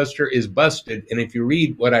Blockbuster is busted. And if you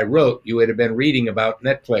read what I wrote, you would have been reading about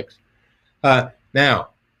Netflix. Now,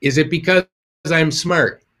 is it because I'm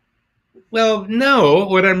smart? Well, no.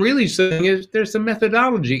 What I'm really saying is there's a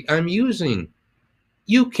methodology I'm using.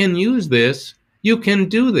 You can use this. You can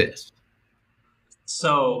do this.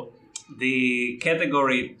 So the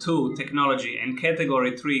category 2 technology and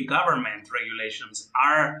category 3 government regulations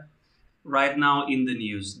are right now in the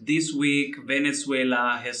news. This week,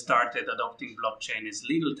 Venezuela has started adopting blockchain as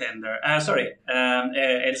legal tender. El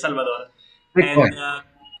Salvador.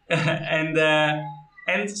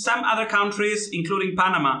 And some other countries, including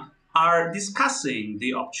Panama, are discussing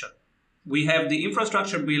the option. We have the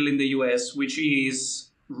infrastructure bill in the US, which is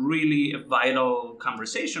really a vital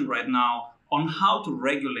conversation right now on how to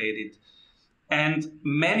regulate it. And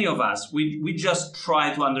many of us, we just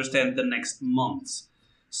try to understand the next months.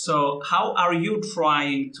 So how are you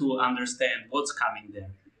trying to understand what's coming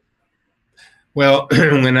there? Well,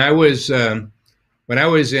 when I was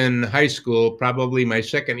in high school, probably my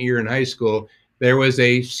second year in high school, there was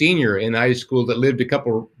a senior in high school that lived a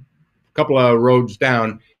couple of roads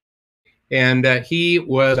down, and he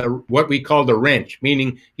was what we called a wrench,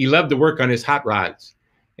 meaning he loved to work on his hot rods.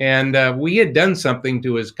 And we had done something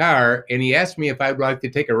to his car, and he asked me if I'd like to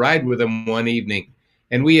take a ride with him one evening.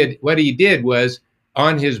 And what he did was,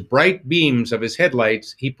 on his bright beams of his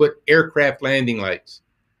headlights, he put aircraft landing lights.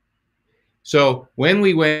 So when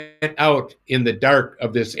we went out in the dark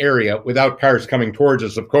of this area, without cars coming towards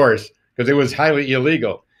us, of course, because it was highly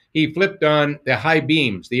illegal, he flipped on the high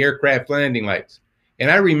beams, the aircraft landing lights.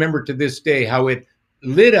 And I remember to this day how it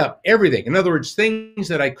lit up everything. In other words, things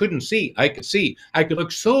that I couldn't see, I could see. I could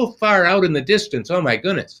look so far out in the distance. Oh my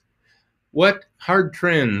goodness. What Hard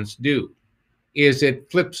Trends do is it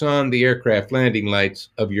flips on the aircraft landing lights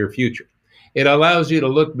of your future. It allows you to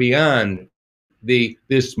look beyond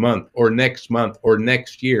this month or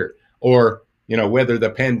next year, or whether the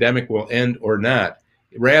pandemic will end or not.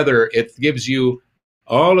 Rather, it gives you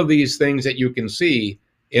all of these things that you can see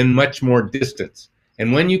in much more distance.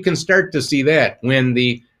 And when you can start to see that, when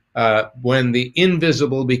the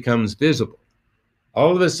invisible becomes visible,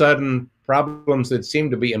 all of a sudden problems that seem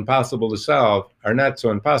to be impossible to solve are not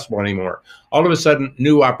so impossible anymore. All of a sudden,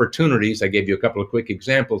 new opportunities, I gave you a couple of quick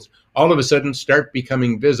examples, all of a sudden start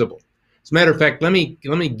becoming visible. As a matter of fact, let me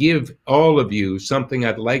give all of you something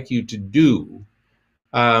I'd like you to do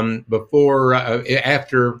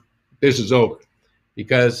after this is over,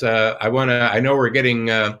 because I know we're getting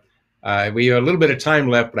we have a little bit of time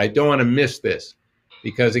left, but I don't want to miss this,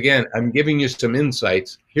 because again, I'm giving you some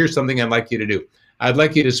insights. Here's something I'd like you to do. I'd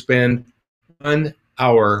like you to spend 1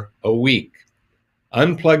 hour a week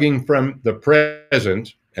unplugging from the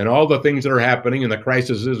present and all the things that are happening and the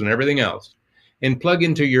crises and everything else, and plug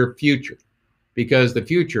into your future, because the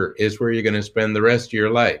future is where you're going to spend the rest of your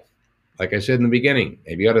life. Like I said in the beginning,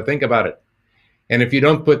 maybe you ought to think about it. And if you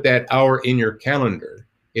don't put that hour in your calendar,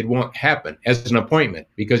 it won't happen as an appointment,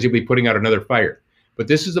 because you'll be putting out another fire. But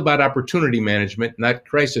this is about opportunity management, not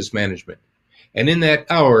crisis management. And in that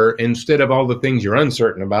hour, instead of all the things you're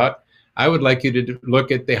uncertain about, I would like you to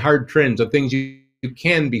look at the hard trends of things you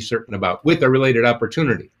can be certain about with a related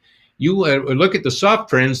opportunity. You look at the soft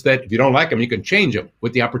trends that if you don't like them, you can change them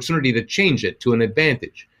with the opportunity to change it to an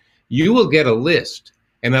advantage. You will get a list,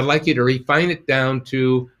 and I'd like you to refine it down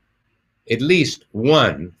to at least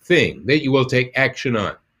one thing that you will take action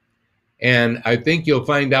on. And I think you'll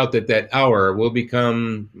find out that hour will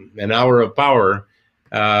become an hour of power,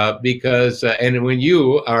 because and when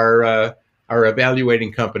you are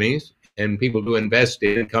evaluating companies and people to invest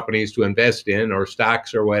in, companies to invest in, or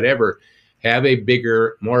stocks or whatever, have a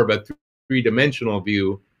bigger, more of a three-dimensional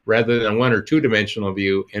view rather than a one or two-dimensional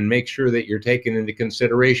view, and make sure that you're taking into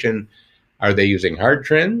consideration, are they using hard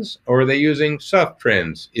trends or are they using soft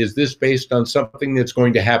trends? Is this based on something that's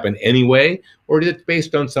going to happen anyway, or is it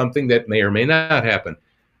based on something that may or may not happen?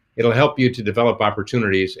 It'll help you to develop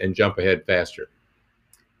opportunities and jump ahead faster.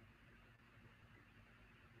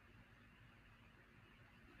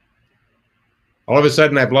 All of a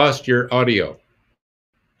sudden, I've lost your audio.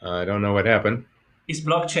 I don't know what happened. Is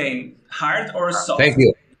blockchain hard or soft? Thank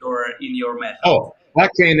you. Or in your method? Oh,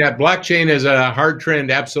 blockchain is a hard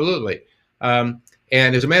trend, absolutely. And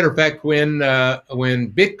as a matter of fact, when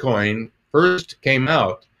Bitcoin first came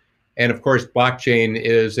out, and of course, blockchain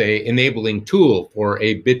is a enabling tool for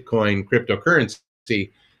a Bitcoin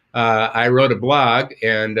cryptocurrency. I wrote a blog,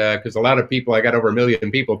 and because a lot of people, I got over 1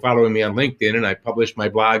 million people following me on LinkedIn, and I published my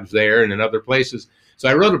blogs there and in other places. So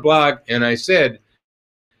I wrote a blog, and I said,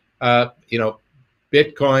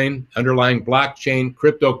 Bitcoin, underlying blockchain,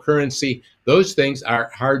 cryptocurrency, those things are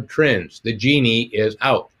hard trends. The genie is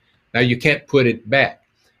out. Now you can't put it back.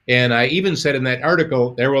 And I even said in that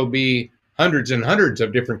article, there will be hundreds and hundreds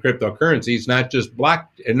of different cryptocurrencies, not just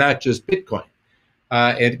Bitcoin.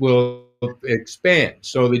 It will expand.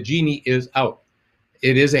 So the genie is out.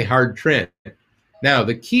 It is a hard trend. Now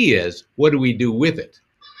the key is, what do we do with it?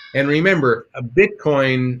 And remember, a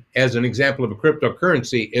Bitcoin, as an example of a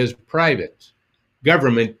cryptocurrency, is private.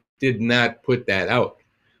 Government did not put that out.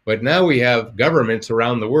 But now we have governments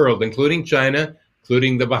around the world, including China,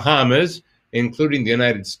 including the Bahamas, including the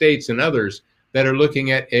United States and others, that are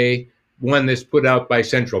looking at one that's put out by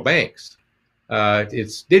central banks.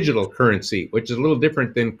 It's digital currency, which is a little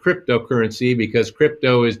different than cryptocurrency, because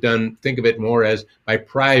crypto is done, think of it more as by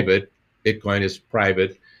private. Bitcoin is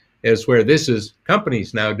private, as where this is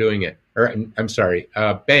companies now doing it, or I'm sorry,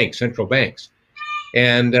 banks, central banks.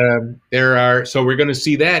 And so we're going to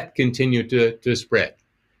see that continue to spread.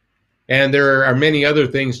 And there are many other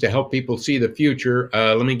things to help people see the future.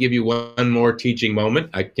 Let me give you one more teaching moment.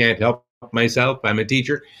 I can't help myself. I'm a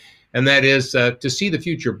teacher. And that is to see the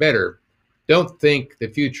future better. Don't think the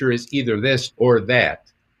future is either this or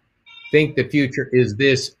that. Think the future is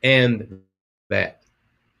this and that.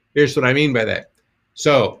 Here's what I mean by that.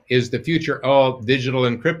 So is the future all digital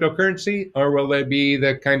and cryptocurrency, or will there be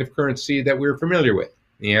the kind of currency that we're familiar with?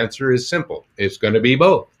 The answer is simple. It's going to be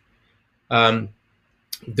both.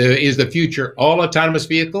 Is the future all autonomous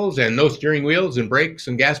vehicles and no steering wheels and brakes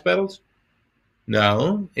and gas pedals?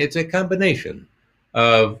 No, it's a combination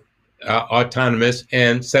of autonomous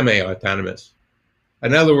and semi-autonomous.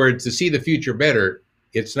 In other words, to see the future better,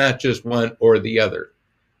 it's not just one or the other.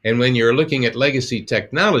 And when you're looking at legacy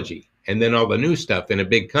technology and then all the new stuff in a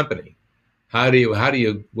big company, what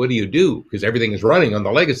do you do? Because everything is running on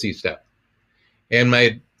the legacy stuff.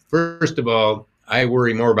 And first of all, I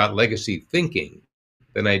worry more about legacy thinking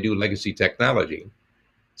than I do legacy technology.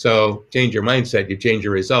 So change your mindset, you change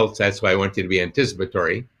your results. That's why I want you to be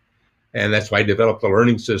anticipatory. And that's why I developed a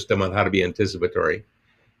learning system on how to be anticipatory.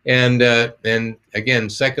 And again,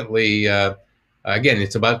 secondly,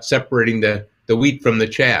 it's about separating the wheat from the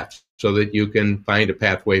chaff so that you can find a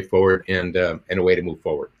pathway forward and a way to move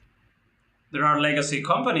forward. There are legacy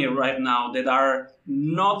companies right now that are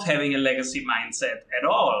not having a legacy mindset at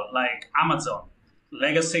all, like Amazon.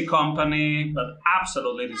 Legacy company, but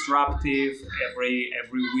absolutely disruptive every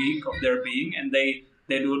week of their being, and they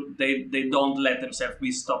don't let themselves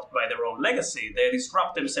be stopped by their own legacy. They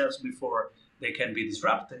disrupt themselves before they can be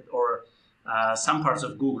disrupted. Or some parts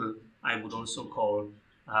of Google, I would also call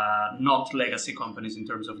not legacy companies in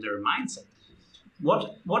terms of their mindset.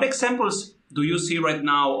 What examples do you see right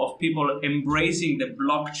now of people embracing the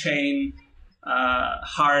blockchain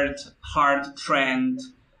hard trend?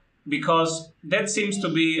 Because that seems to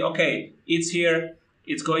be, okay, it's here,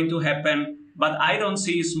 it's going to happen, but I don't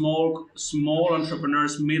see small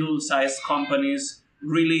entrepreneurs, middle-sized companies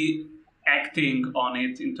really acting on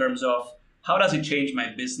it in terms of how does it change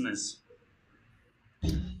my business?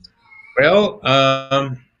 Well,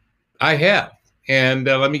 I have. And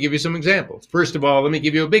let me give you some examples. First of all, let me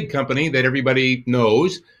give you a big company that everybody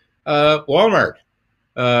knows, Walmart.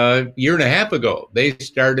 A year and a half ago, they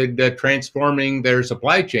started transforming their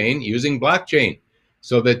supply chain using blockchain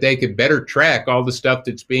so that they could better track all the stuff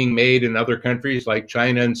that's being made in other countries like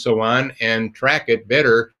China and so on, and track it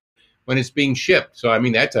better when it's being shipped. So, I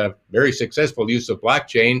mean, that's a very successful use of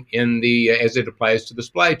blockchain as it applies to the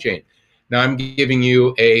supply chain. Now, I'm giving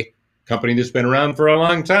you a company that's been around for a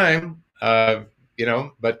long time, but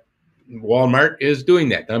Walmart is doing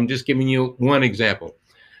that. I'm just giving you one example.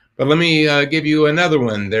 But let me give you another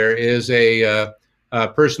one. There is a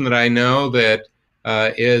person that I know that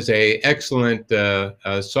is an excellent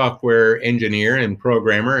software engineer and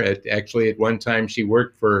programmer. Actually, at one time, she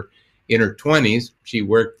worked in her 20s, she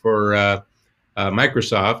worked for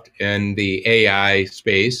Microsoft in the AI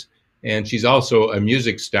space. And she's also a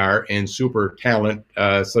music star and super talent.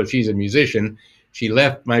 So she's a musician. She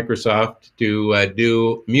left Microsoft to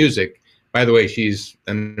do music. By the way, she's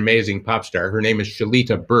an amazing pop star. Her name is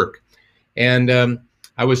Shalita Burke. And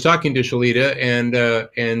I was talking to Shalita,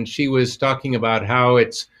 and she was talking about how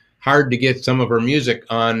it's hard to get some of her music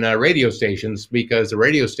on radio stations because the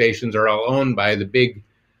radio stations are all owned by the big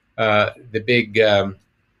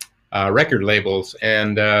record labels,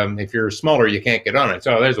 and if you're smaller, you can't get on it.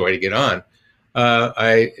 So there's a way to get on.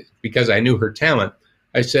 Because I knew her talent,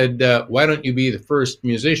 I said, "Why don't you be the first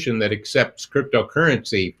musician that accepts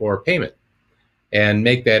cryptocurrency for payment, and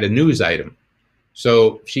make that a news item?"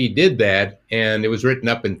 So she did that, and it was written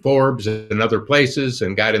up in Forbes and other places,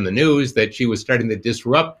 and got in the news that she was starting to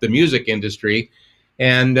disrupt the music industry,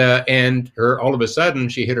 and her all of a sudden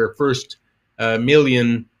she hit her first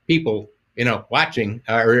million people, watching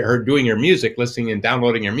or doing her music, listening and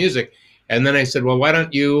downloading her music. And then I said, well, why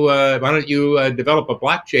don't you develop a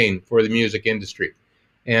blockchain for the music industry,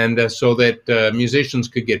 and so that musicians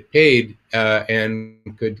could get paid and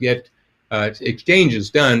could get exchanges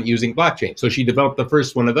done using blockchain. So she developed the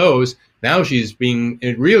first one of those. Now she's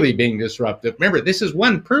really being disruptive. Remember, this is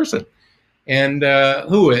one person, and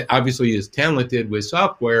who obviously is talented with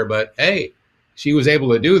software, but hey, she was able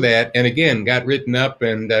to do that, and again, got written up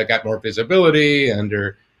and got more visibility, and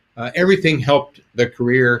her everything helped the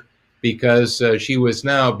career because she was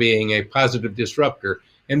now being a positive disruptor.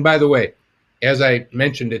 And by the way, as I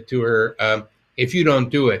mentioned it to her, if you don't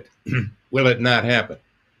do it, will it not happen?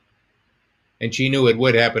 And she knew it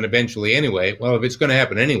would happen eventually anyway. Well, if it's going to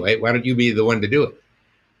happen anyway, why don't you be the one to do it?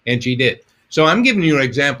 And she did. So I'm giving you an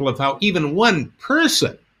example of how even one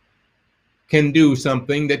person can do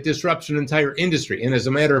something that disrupts an entire industry. And as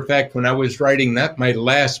a matter of fact, when I was writing not my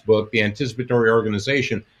last book, The Anticipatory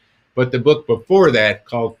Organization, but the book before that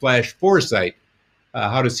called Flash Foresight,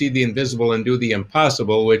 How to See the Invisible and Do the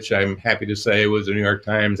Impossible, which I'm happy to say was a New York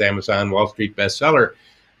Times, Amazon, Wall Street bestseller.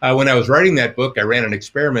 When I was writing that book, I ran an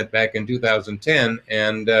experiment back in 2010,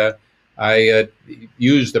 and I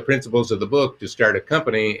used the principles of the book to start a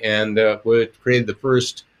company, and created the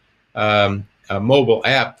first mobile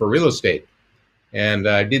app for real estate. And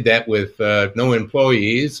I did that with no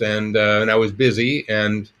employees, and I was busy,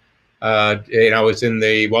 and I was in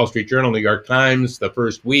the Wall Street Journal, New York Times the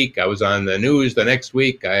first week. I was on the news the next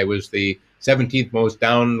week. I was the 17th most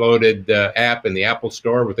downloaded app in the Apple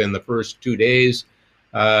Store within the first 2 days.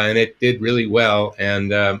 And it did really well.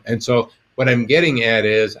 And so what I'm getting at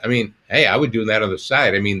is, I mean, hey, I would do that on the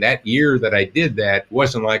side. I mean, that year that I did that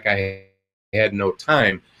wasn't like I had no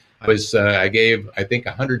time. I gave, I think,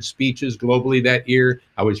 100 speeches globally that year.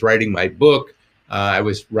 I was writing my book. I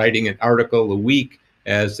was writing an article a week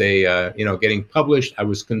as getting published. I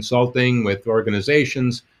was consulting with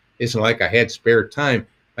organizations. It's not like I had spare time.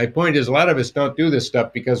 My point is, a lot of us don't do this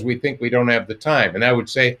stuff because we think we don't have the time. And I would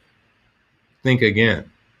say, think again.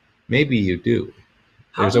 Maybe you do.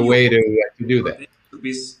 There's a way to do that.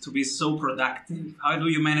 To be so productive. How do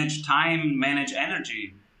you manage time, manage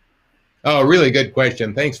energy? Oh, really good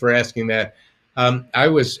question. Thanks for asking that. I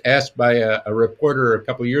was asked by a reporter a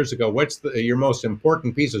couple of years ago, what's your most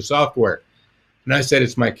important piece of software? And I said,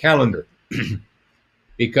 it's my calendar.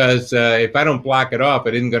 Because if I don't block it off,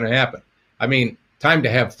 it isn't going to happen. I mean, time to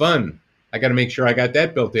have fun. I got to make sure I got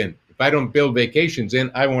that built in. If I don't build vacations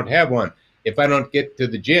in, I won't have one. If I don't get to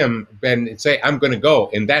the gym and say I'm going to go,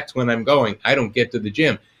 and that's when I'm going, I don't get to the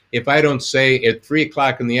gym. If I don't say at 3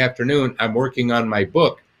 o'clock in the afternoon, I'm working on my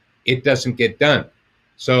book, it doesn't get done.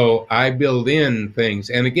 So I build in things.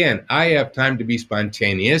 And again, I have time to be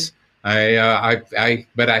spontaneous.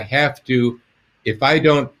 But I have to, if I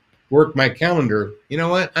don't work my calendar, you know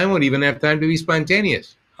what? I won't even have time to be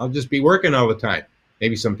spontaneous. I'll just be working all the time.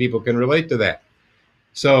 Maybe some people can relate to that.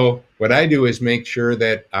 So what I do is make sure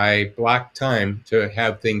that I block time to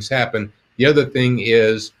have things happen. The other thing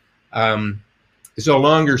is, it's a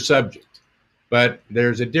longer subject, but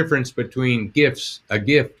there's a difference between a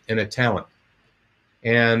gift and a talent.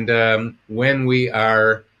 And when we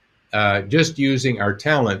are just using our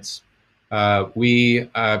talents, we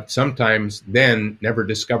sometimes then never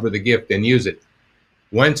discover the gift and use it.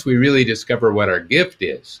 Once we really discover what our gift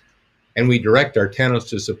is, and we direct our talents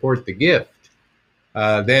to support the gift,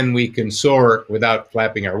 then we can soar without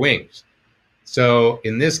flapping our wings. So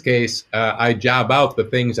in this case, I job out the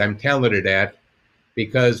things I'm talented at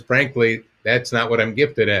because, frankly, that's not what I'm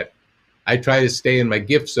gifted at. I try to stay in my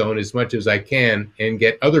gift zone as much as I can and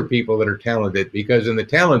get other people that are talented, because in the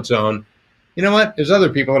talent zone, you know what? There's other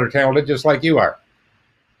people that are talented just like you are.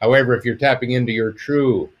 However, if you're tapping into your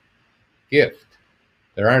true gift,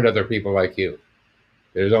 there aren't other people like you.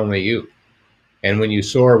 There's only you. And when you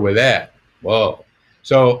soar with that, whoa,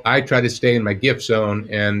 So I try to stay in my gift zone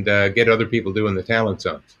and get other people doing the talent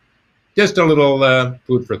zones. Just a little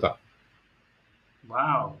food for thought.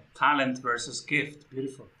 Wow, talent versus gift.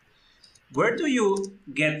 Beautiful. Where do you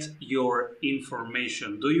get your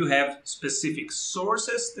information? Do you have specific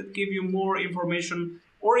sources that give you more information?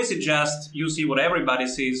 Or is it just you see what everybody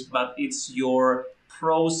sees, but it's your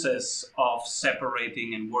process of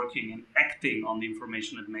separating and working and acting on the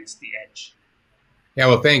information that makes the edge? Yeah,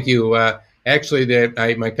 well, thank you. Actually,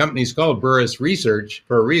 my company is called Burris Research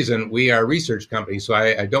for a reason. We are a research company, so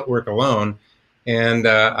I don't work alone. And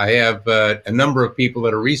I have a number of people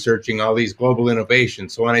that are researching all these global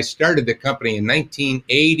innovations. So when I started the company in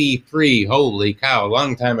 1983, holy cow, a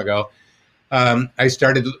long time ago, I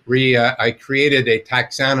created a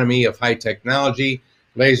taxonomy of high technology,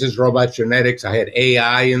 lasers, robots, genetics. I had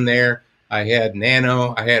AI in there. I had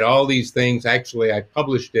nano. I had all these things. Actually, I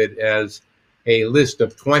published it as a list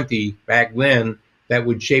of 20 back then that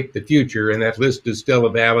would shape the future. And that list is still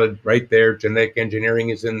valid right there. Genetic engineering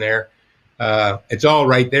is in there. It's all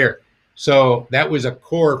right there. So that was a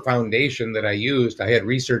core foundation that I used. I had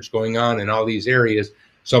research going on in all these areas.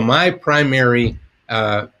 So my primary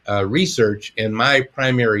research and my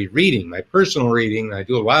primary reading, my personal reading, I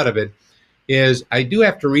do a lot of it, is I do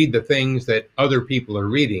have to read the things that other people are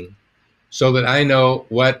reading so that I know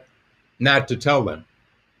what not to tell them,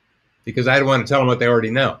 because I don't want to tell them what they already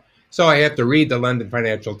know. So I have to read the London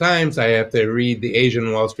Financial Times, I have to read the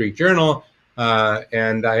Asian Wall Street Journal,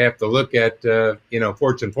 and I have to look at,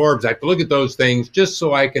 Fortune, Forbes. I have to look at those things just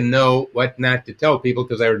so I can know what not to tell people,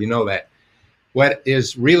 because I already know that. What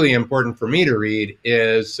is really important for me to read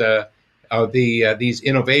is these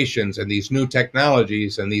innovations and these new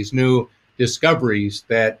technologies and these new discoveries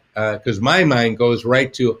that, because my mind goes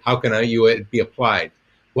right to how can it be applied?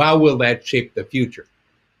 How will that shape the future?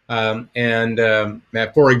 For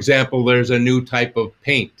example, there's a new type of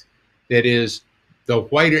paint that is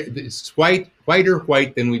whiter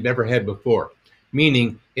white than we've ever had before,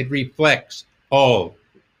 meaning it reflects all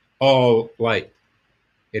light.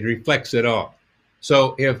 It reflects it all.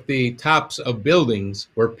 So if the tops of buildings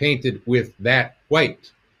were painted with that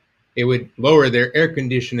white, it would lower their air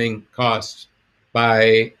conditioning costs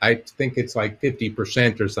by, I think it's like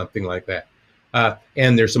 50% or something like that.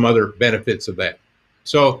 And there's some other benefits of that.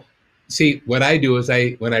 So see, what I do is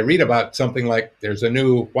when I read about something like there's a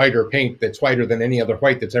new whiter paint that's whiter than any other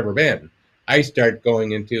white that's ever been, I start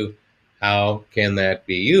going into how can that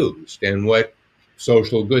be used and what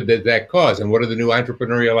social good does that cause and what are the new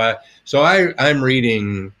entrepreneurial. So I'm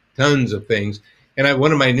reading tons of things. And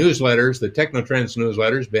one of my newsletters, the Technotrends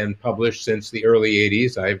newsletter, has been published since the early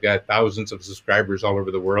 80s. I've got thousands of subscribers all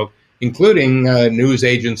over the world, including news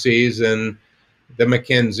agencies and the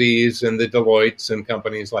McKinseys and the Deloittes and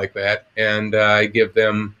companies like that. And I give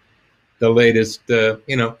them the latest,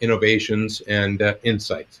 innovations and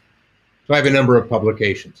insights. So I have a number of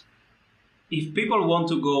publications. If people want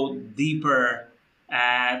to go deeper,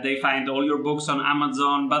 they find all your books on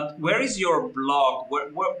Amazon. But where is your blog?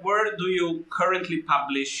 Where do you currently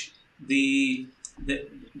publish the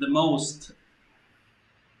most?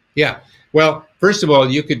 Yeah. Well, first of all,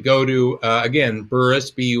 you could go to, again,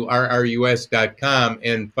 Burrus, BURRUS.com,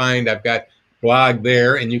 and find I've got blog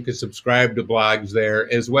there, and you can subscribe to blogs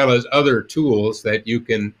there, as well as other tools that you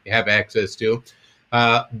can have access to.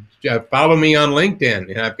 Follow me on LinkedIn.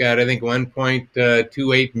 And I've got, I think,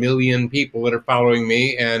 1.28 million people that are following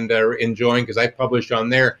me and are enjoying, because I publish on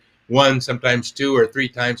there 1, sometimes 2 or 3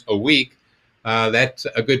 times a week. That's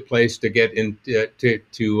a good place to get in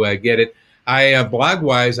to get it.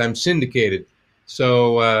 Blog-wise, I'm syndicated.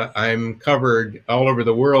 So I'm covered all over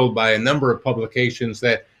the world by a number of publications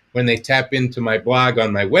that when they tap into my blog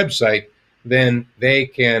on my website, then they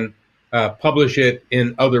can publish it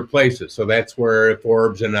in other places. So that's where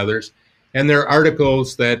Forbes and others. And there are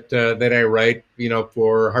articles that I write,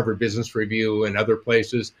 for Harvard Business Review and other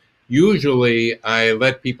places. Usually I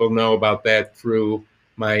let people know about that through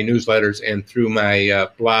my newsletters and through my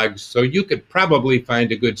blogs. So you could probably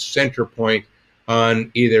find a good center point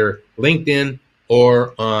on either LinkedIn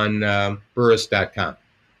or on Burrus.com.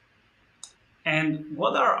 And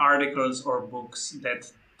what are articles or books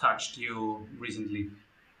that touched you recently?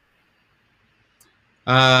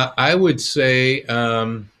 I would say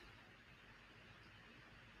one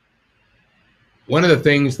of the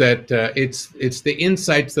things that it's the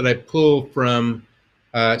insights that I pull from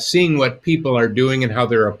seeing what people are doing and how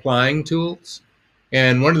they're applying tools.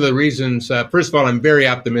 And one of the reasons, first of all, I'm very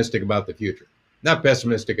optimistic about the future, not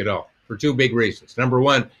pessimistic at all, for 2 big reasons. Number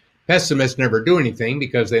one, pessimists never do anything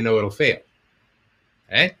because they know it'll fail.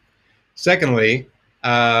 Okay? Secondly,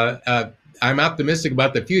 I'm optimistic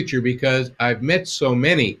about the future because I've met so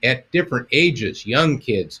many at different ages, young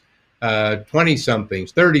kids,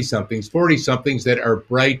 20-somethings, 30-somethings, 40-somethings that are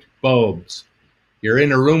bright bulbs. You're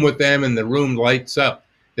in a room with them and the room lights up.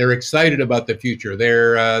 They're excited about the future.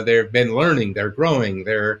 They've been learning. They're growing.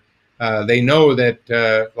 They know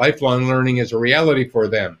that lifelong learning is a reality for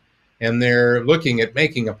them, and they're looking at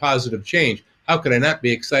making a positive change. How could I not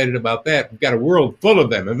be excited about that? We've got a world full of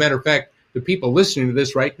them. As a matter of fact, the people listening to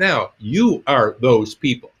this right now, you are those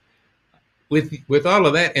people. With all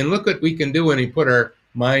of that, and look what we can do when we put our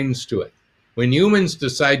minds to it. When humans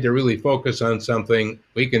decide to really focus on something,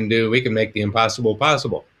 we can make the impossible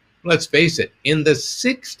possible. Let's face it, in the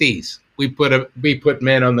 60s, we put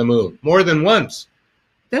men on the moon more than once.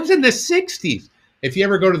 That was in the 60s. If you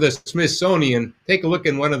ever go to the Smithsonian, take a look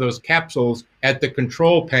in one of those capsules at the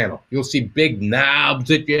control panel. You'll see big knobs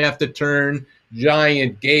that you have to turn,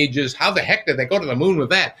 giant gauges. How the heck did they go to the moon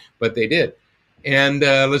with that? But they did. And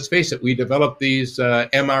let's face it, we developed these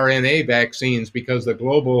mRNA vaccines because the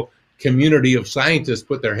global community of scientists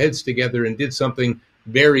put their heads together and did something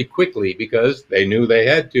very quickly because they knew they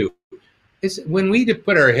had to. When we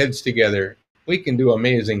put our heads together, we can do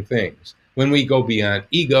amazing things. When we go beyond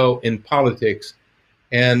ego in politics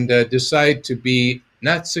and decide to be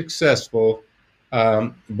not successful,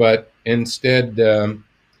 but instead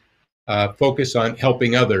focus on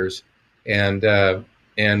helping others. And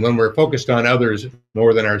when we're focused on others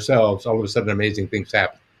more than ourselves, all of a sudden amazing things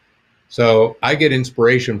happen. So I get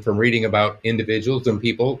inspiration from reading about individuals and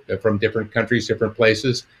people from different countries, different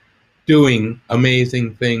places, doing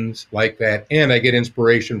amazing things like that. And I get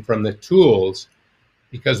inspiration from the tools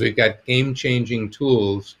because we've got game-changing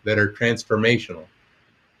tools that are transformational.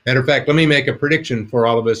 Matter of fact, let me make a prediction for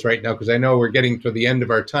all of us right now because I know we're getting to the end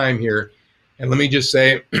of our time here. And let me just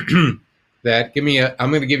say that I'm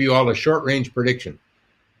going to give you all a short-range prediction.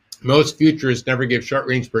 Most futurists never give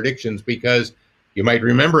short-range predictions because you might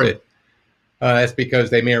remember it. That's because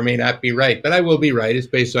they may or may not be right, but I will be right. It's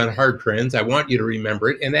based on hard trends. I want you to remember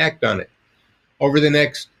it and act on it over the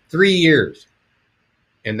next 3 years.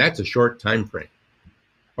 And that's a short time frame.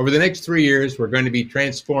 Over the next 3 years, we're going to be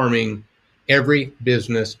transforming every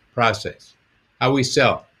business process. How we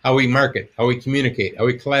sell, how we market, how we communicate, how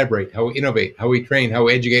we collaborate, how we innovate, how we train, how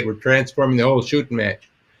we educate. We're transforming the whole shooting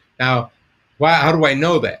match. Now, how do I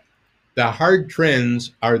know that? The hard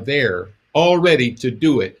trends are there already to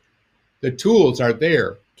do it. The tools are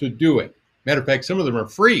there to do it. Matter of fact, some of them are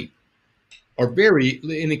free or very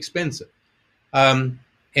inexpensive. And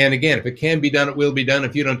again, if it can be done, it will be done.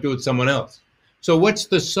 If you don't do it, someone else. So what's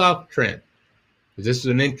the soft trend? This is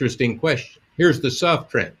an interesting question. Here's the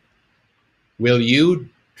soft trend. Will you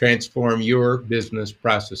transform your business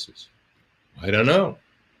processes? I don't know.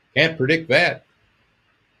 Can't predict that.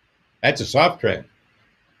 That's a soft trend.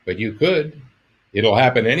 But you could. It'll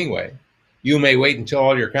happen anyway. You may wait until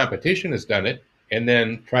all your competition has done it and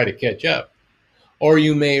then try to catch up. Or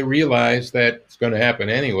you may realize that it's going to happen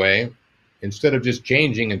anyway. Instead of just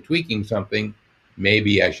changing and tweaking something,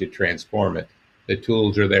 maybe I should transform it. The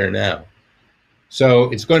tools are there now.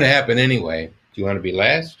 So it's going to happen anyway. Do you want to be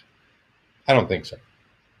last? I don't think so.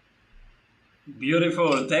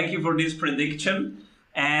 Beautiful. Thank you for this prediction.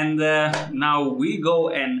 And now we go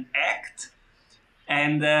and act.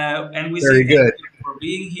 And we say thank you for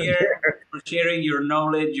being here, for sharing your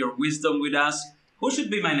knowledge, your wisdom with us. Who should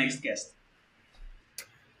be my next guest?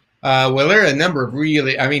 Well, there are a number of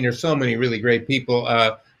there's so many really great people.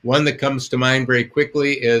 One that comes to mind very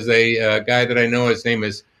quickly is a guy that I know. His name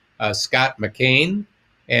is Scott McKain.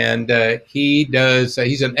 And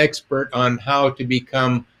he's an expert on how to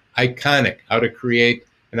become iconic, how to create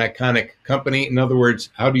an iconic company. In other words,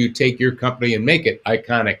 how do you take your company and make it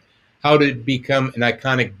iconic? How to become an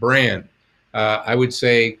iconic brand. I would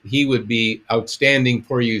say he would be outstanding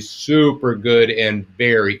for you, super good and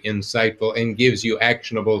very insightful, and gives you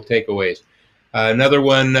actionable takeaways. Another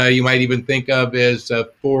one you might even think of is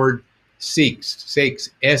Ford Saeks,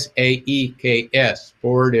 S-A-E-K-S.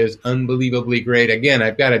 Ford is unbelievably great. Again,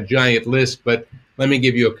 I've got a giant list, but let me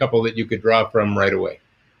give you a couple that you could draw from right away.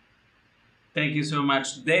 Thank you so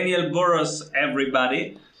much. Daniel Burrus,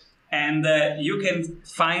 everybody. And you can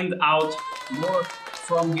find out more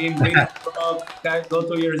from him. Read the blog, go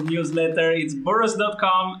to your newsletter. It's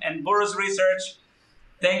burrus.com and Burrus Research.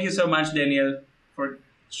 Thank you so much, Daniel, for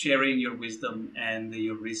sharing your wisdom and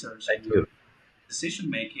your research. Thank you.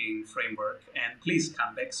 Decision-making framework. And please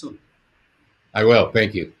come back soon. I will.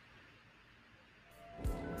 Thank you.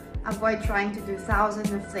 Avoid trying to do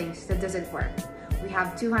thousands of things that doesn't work. We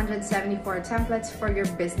have 274 templates for your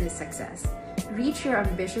business success. Reach your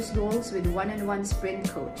ambitious goals with one-on-one sprint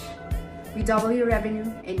coach. We double your revenue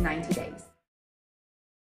in 90 days.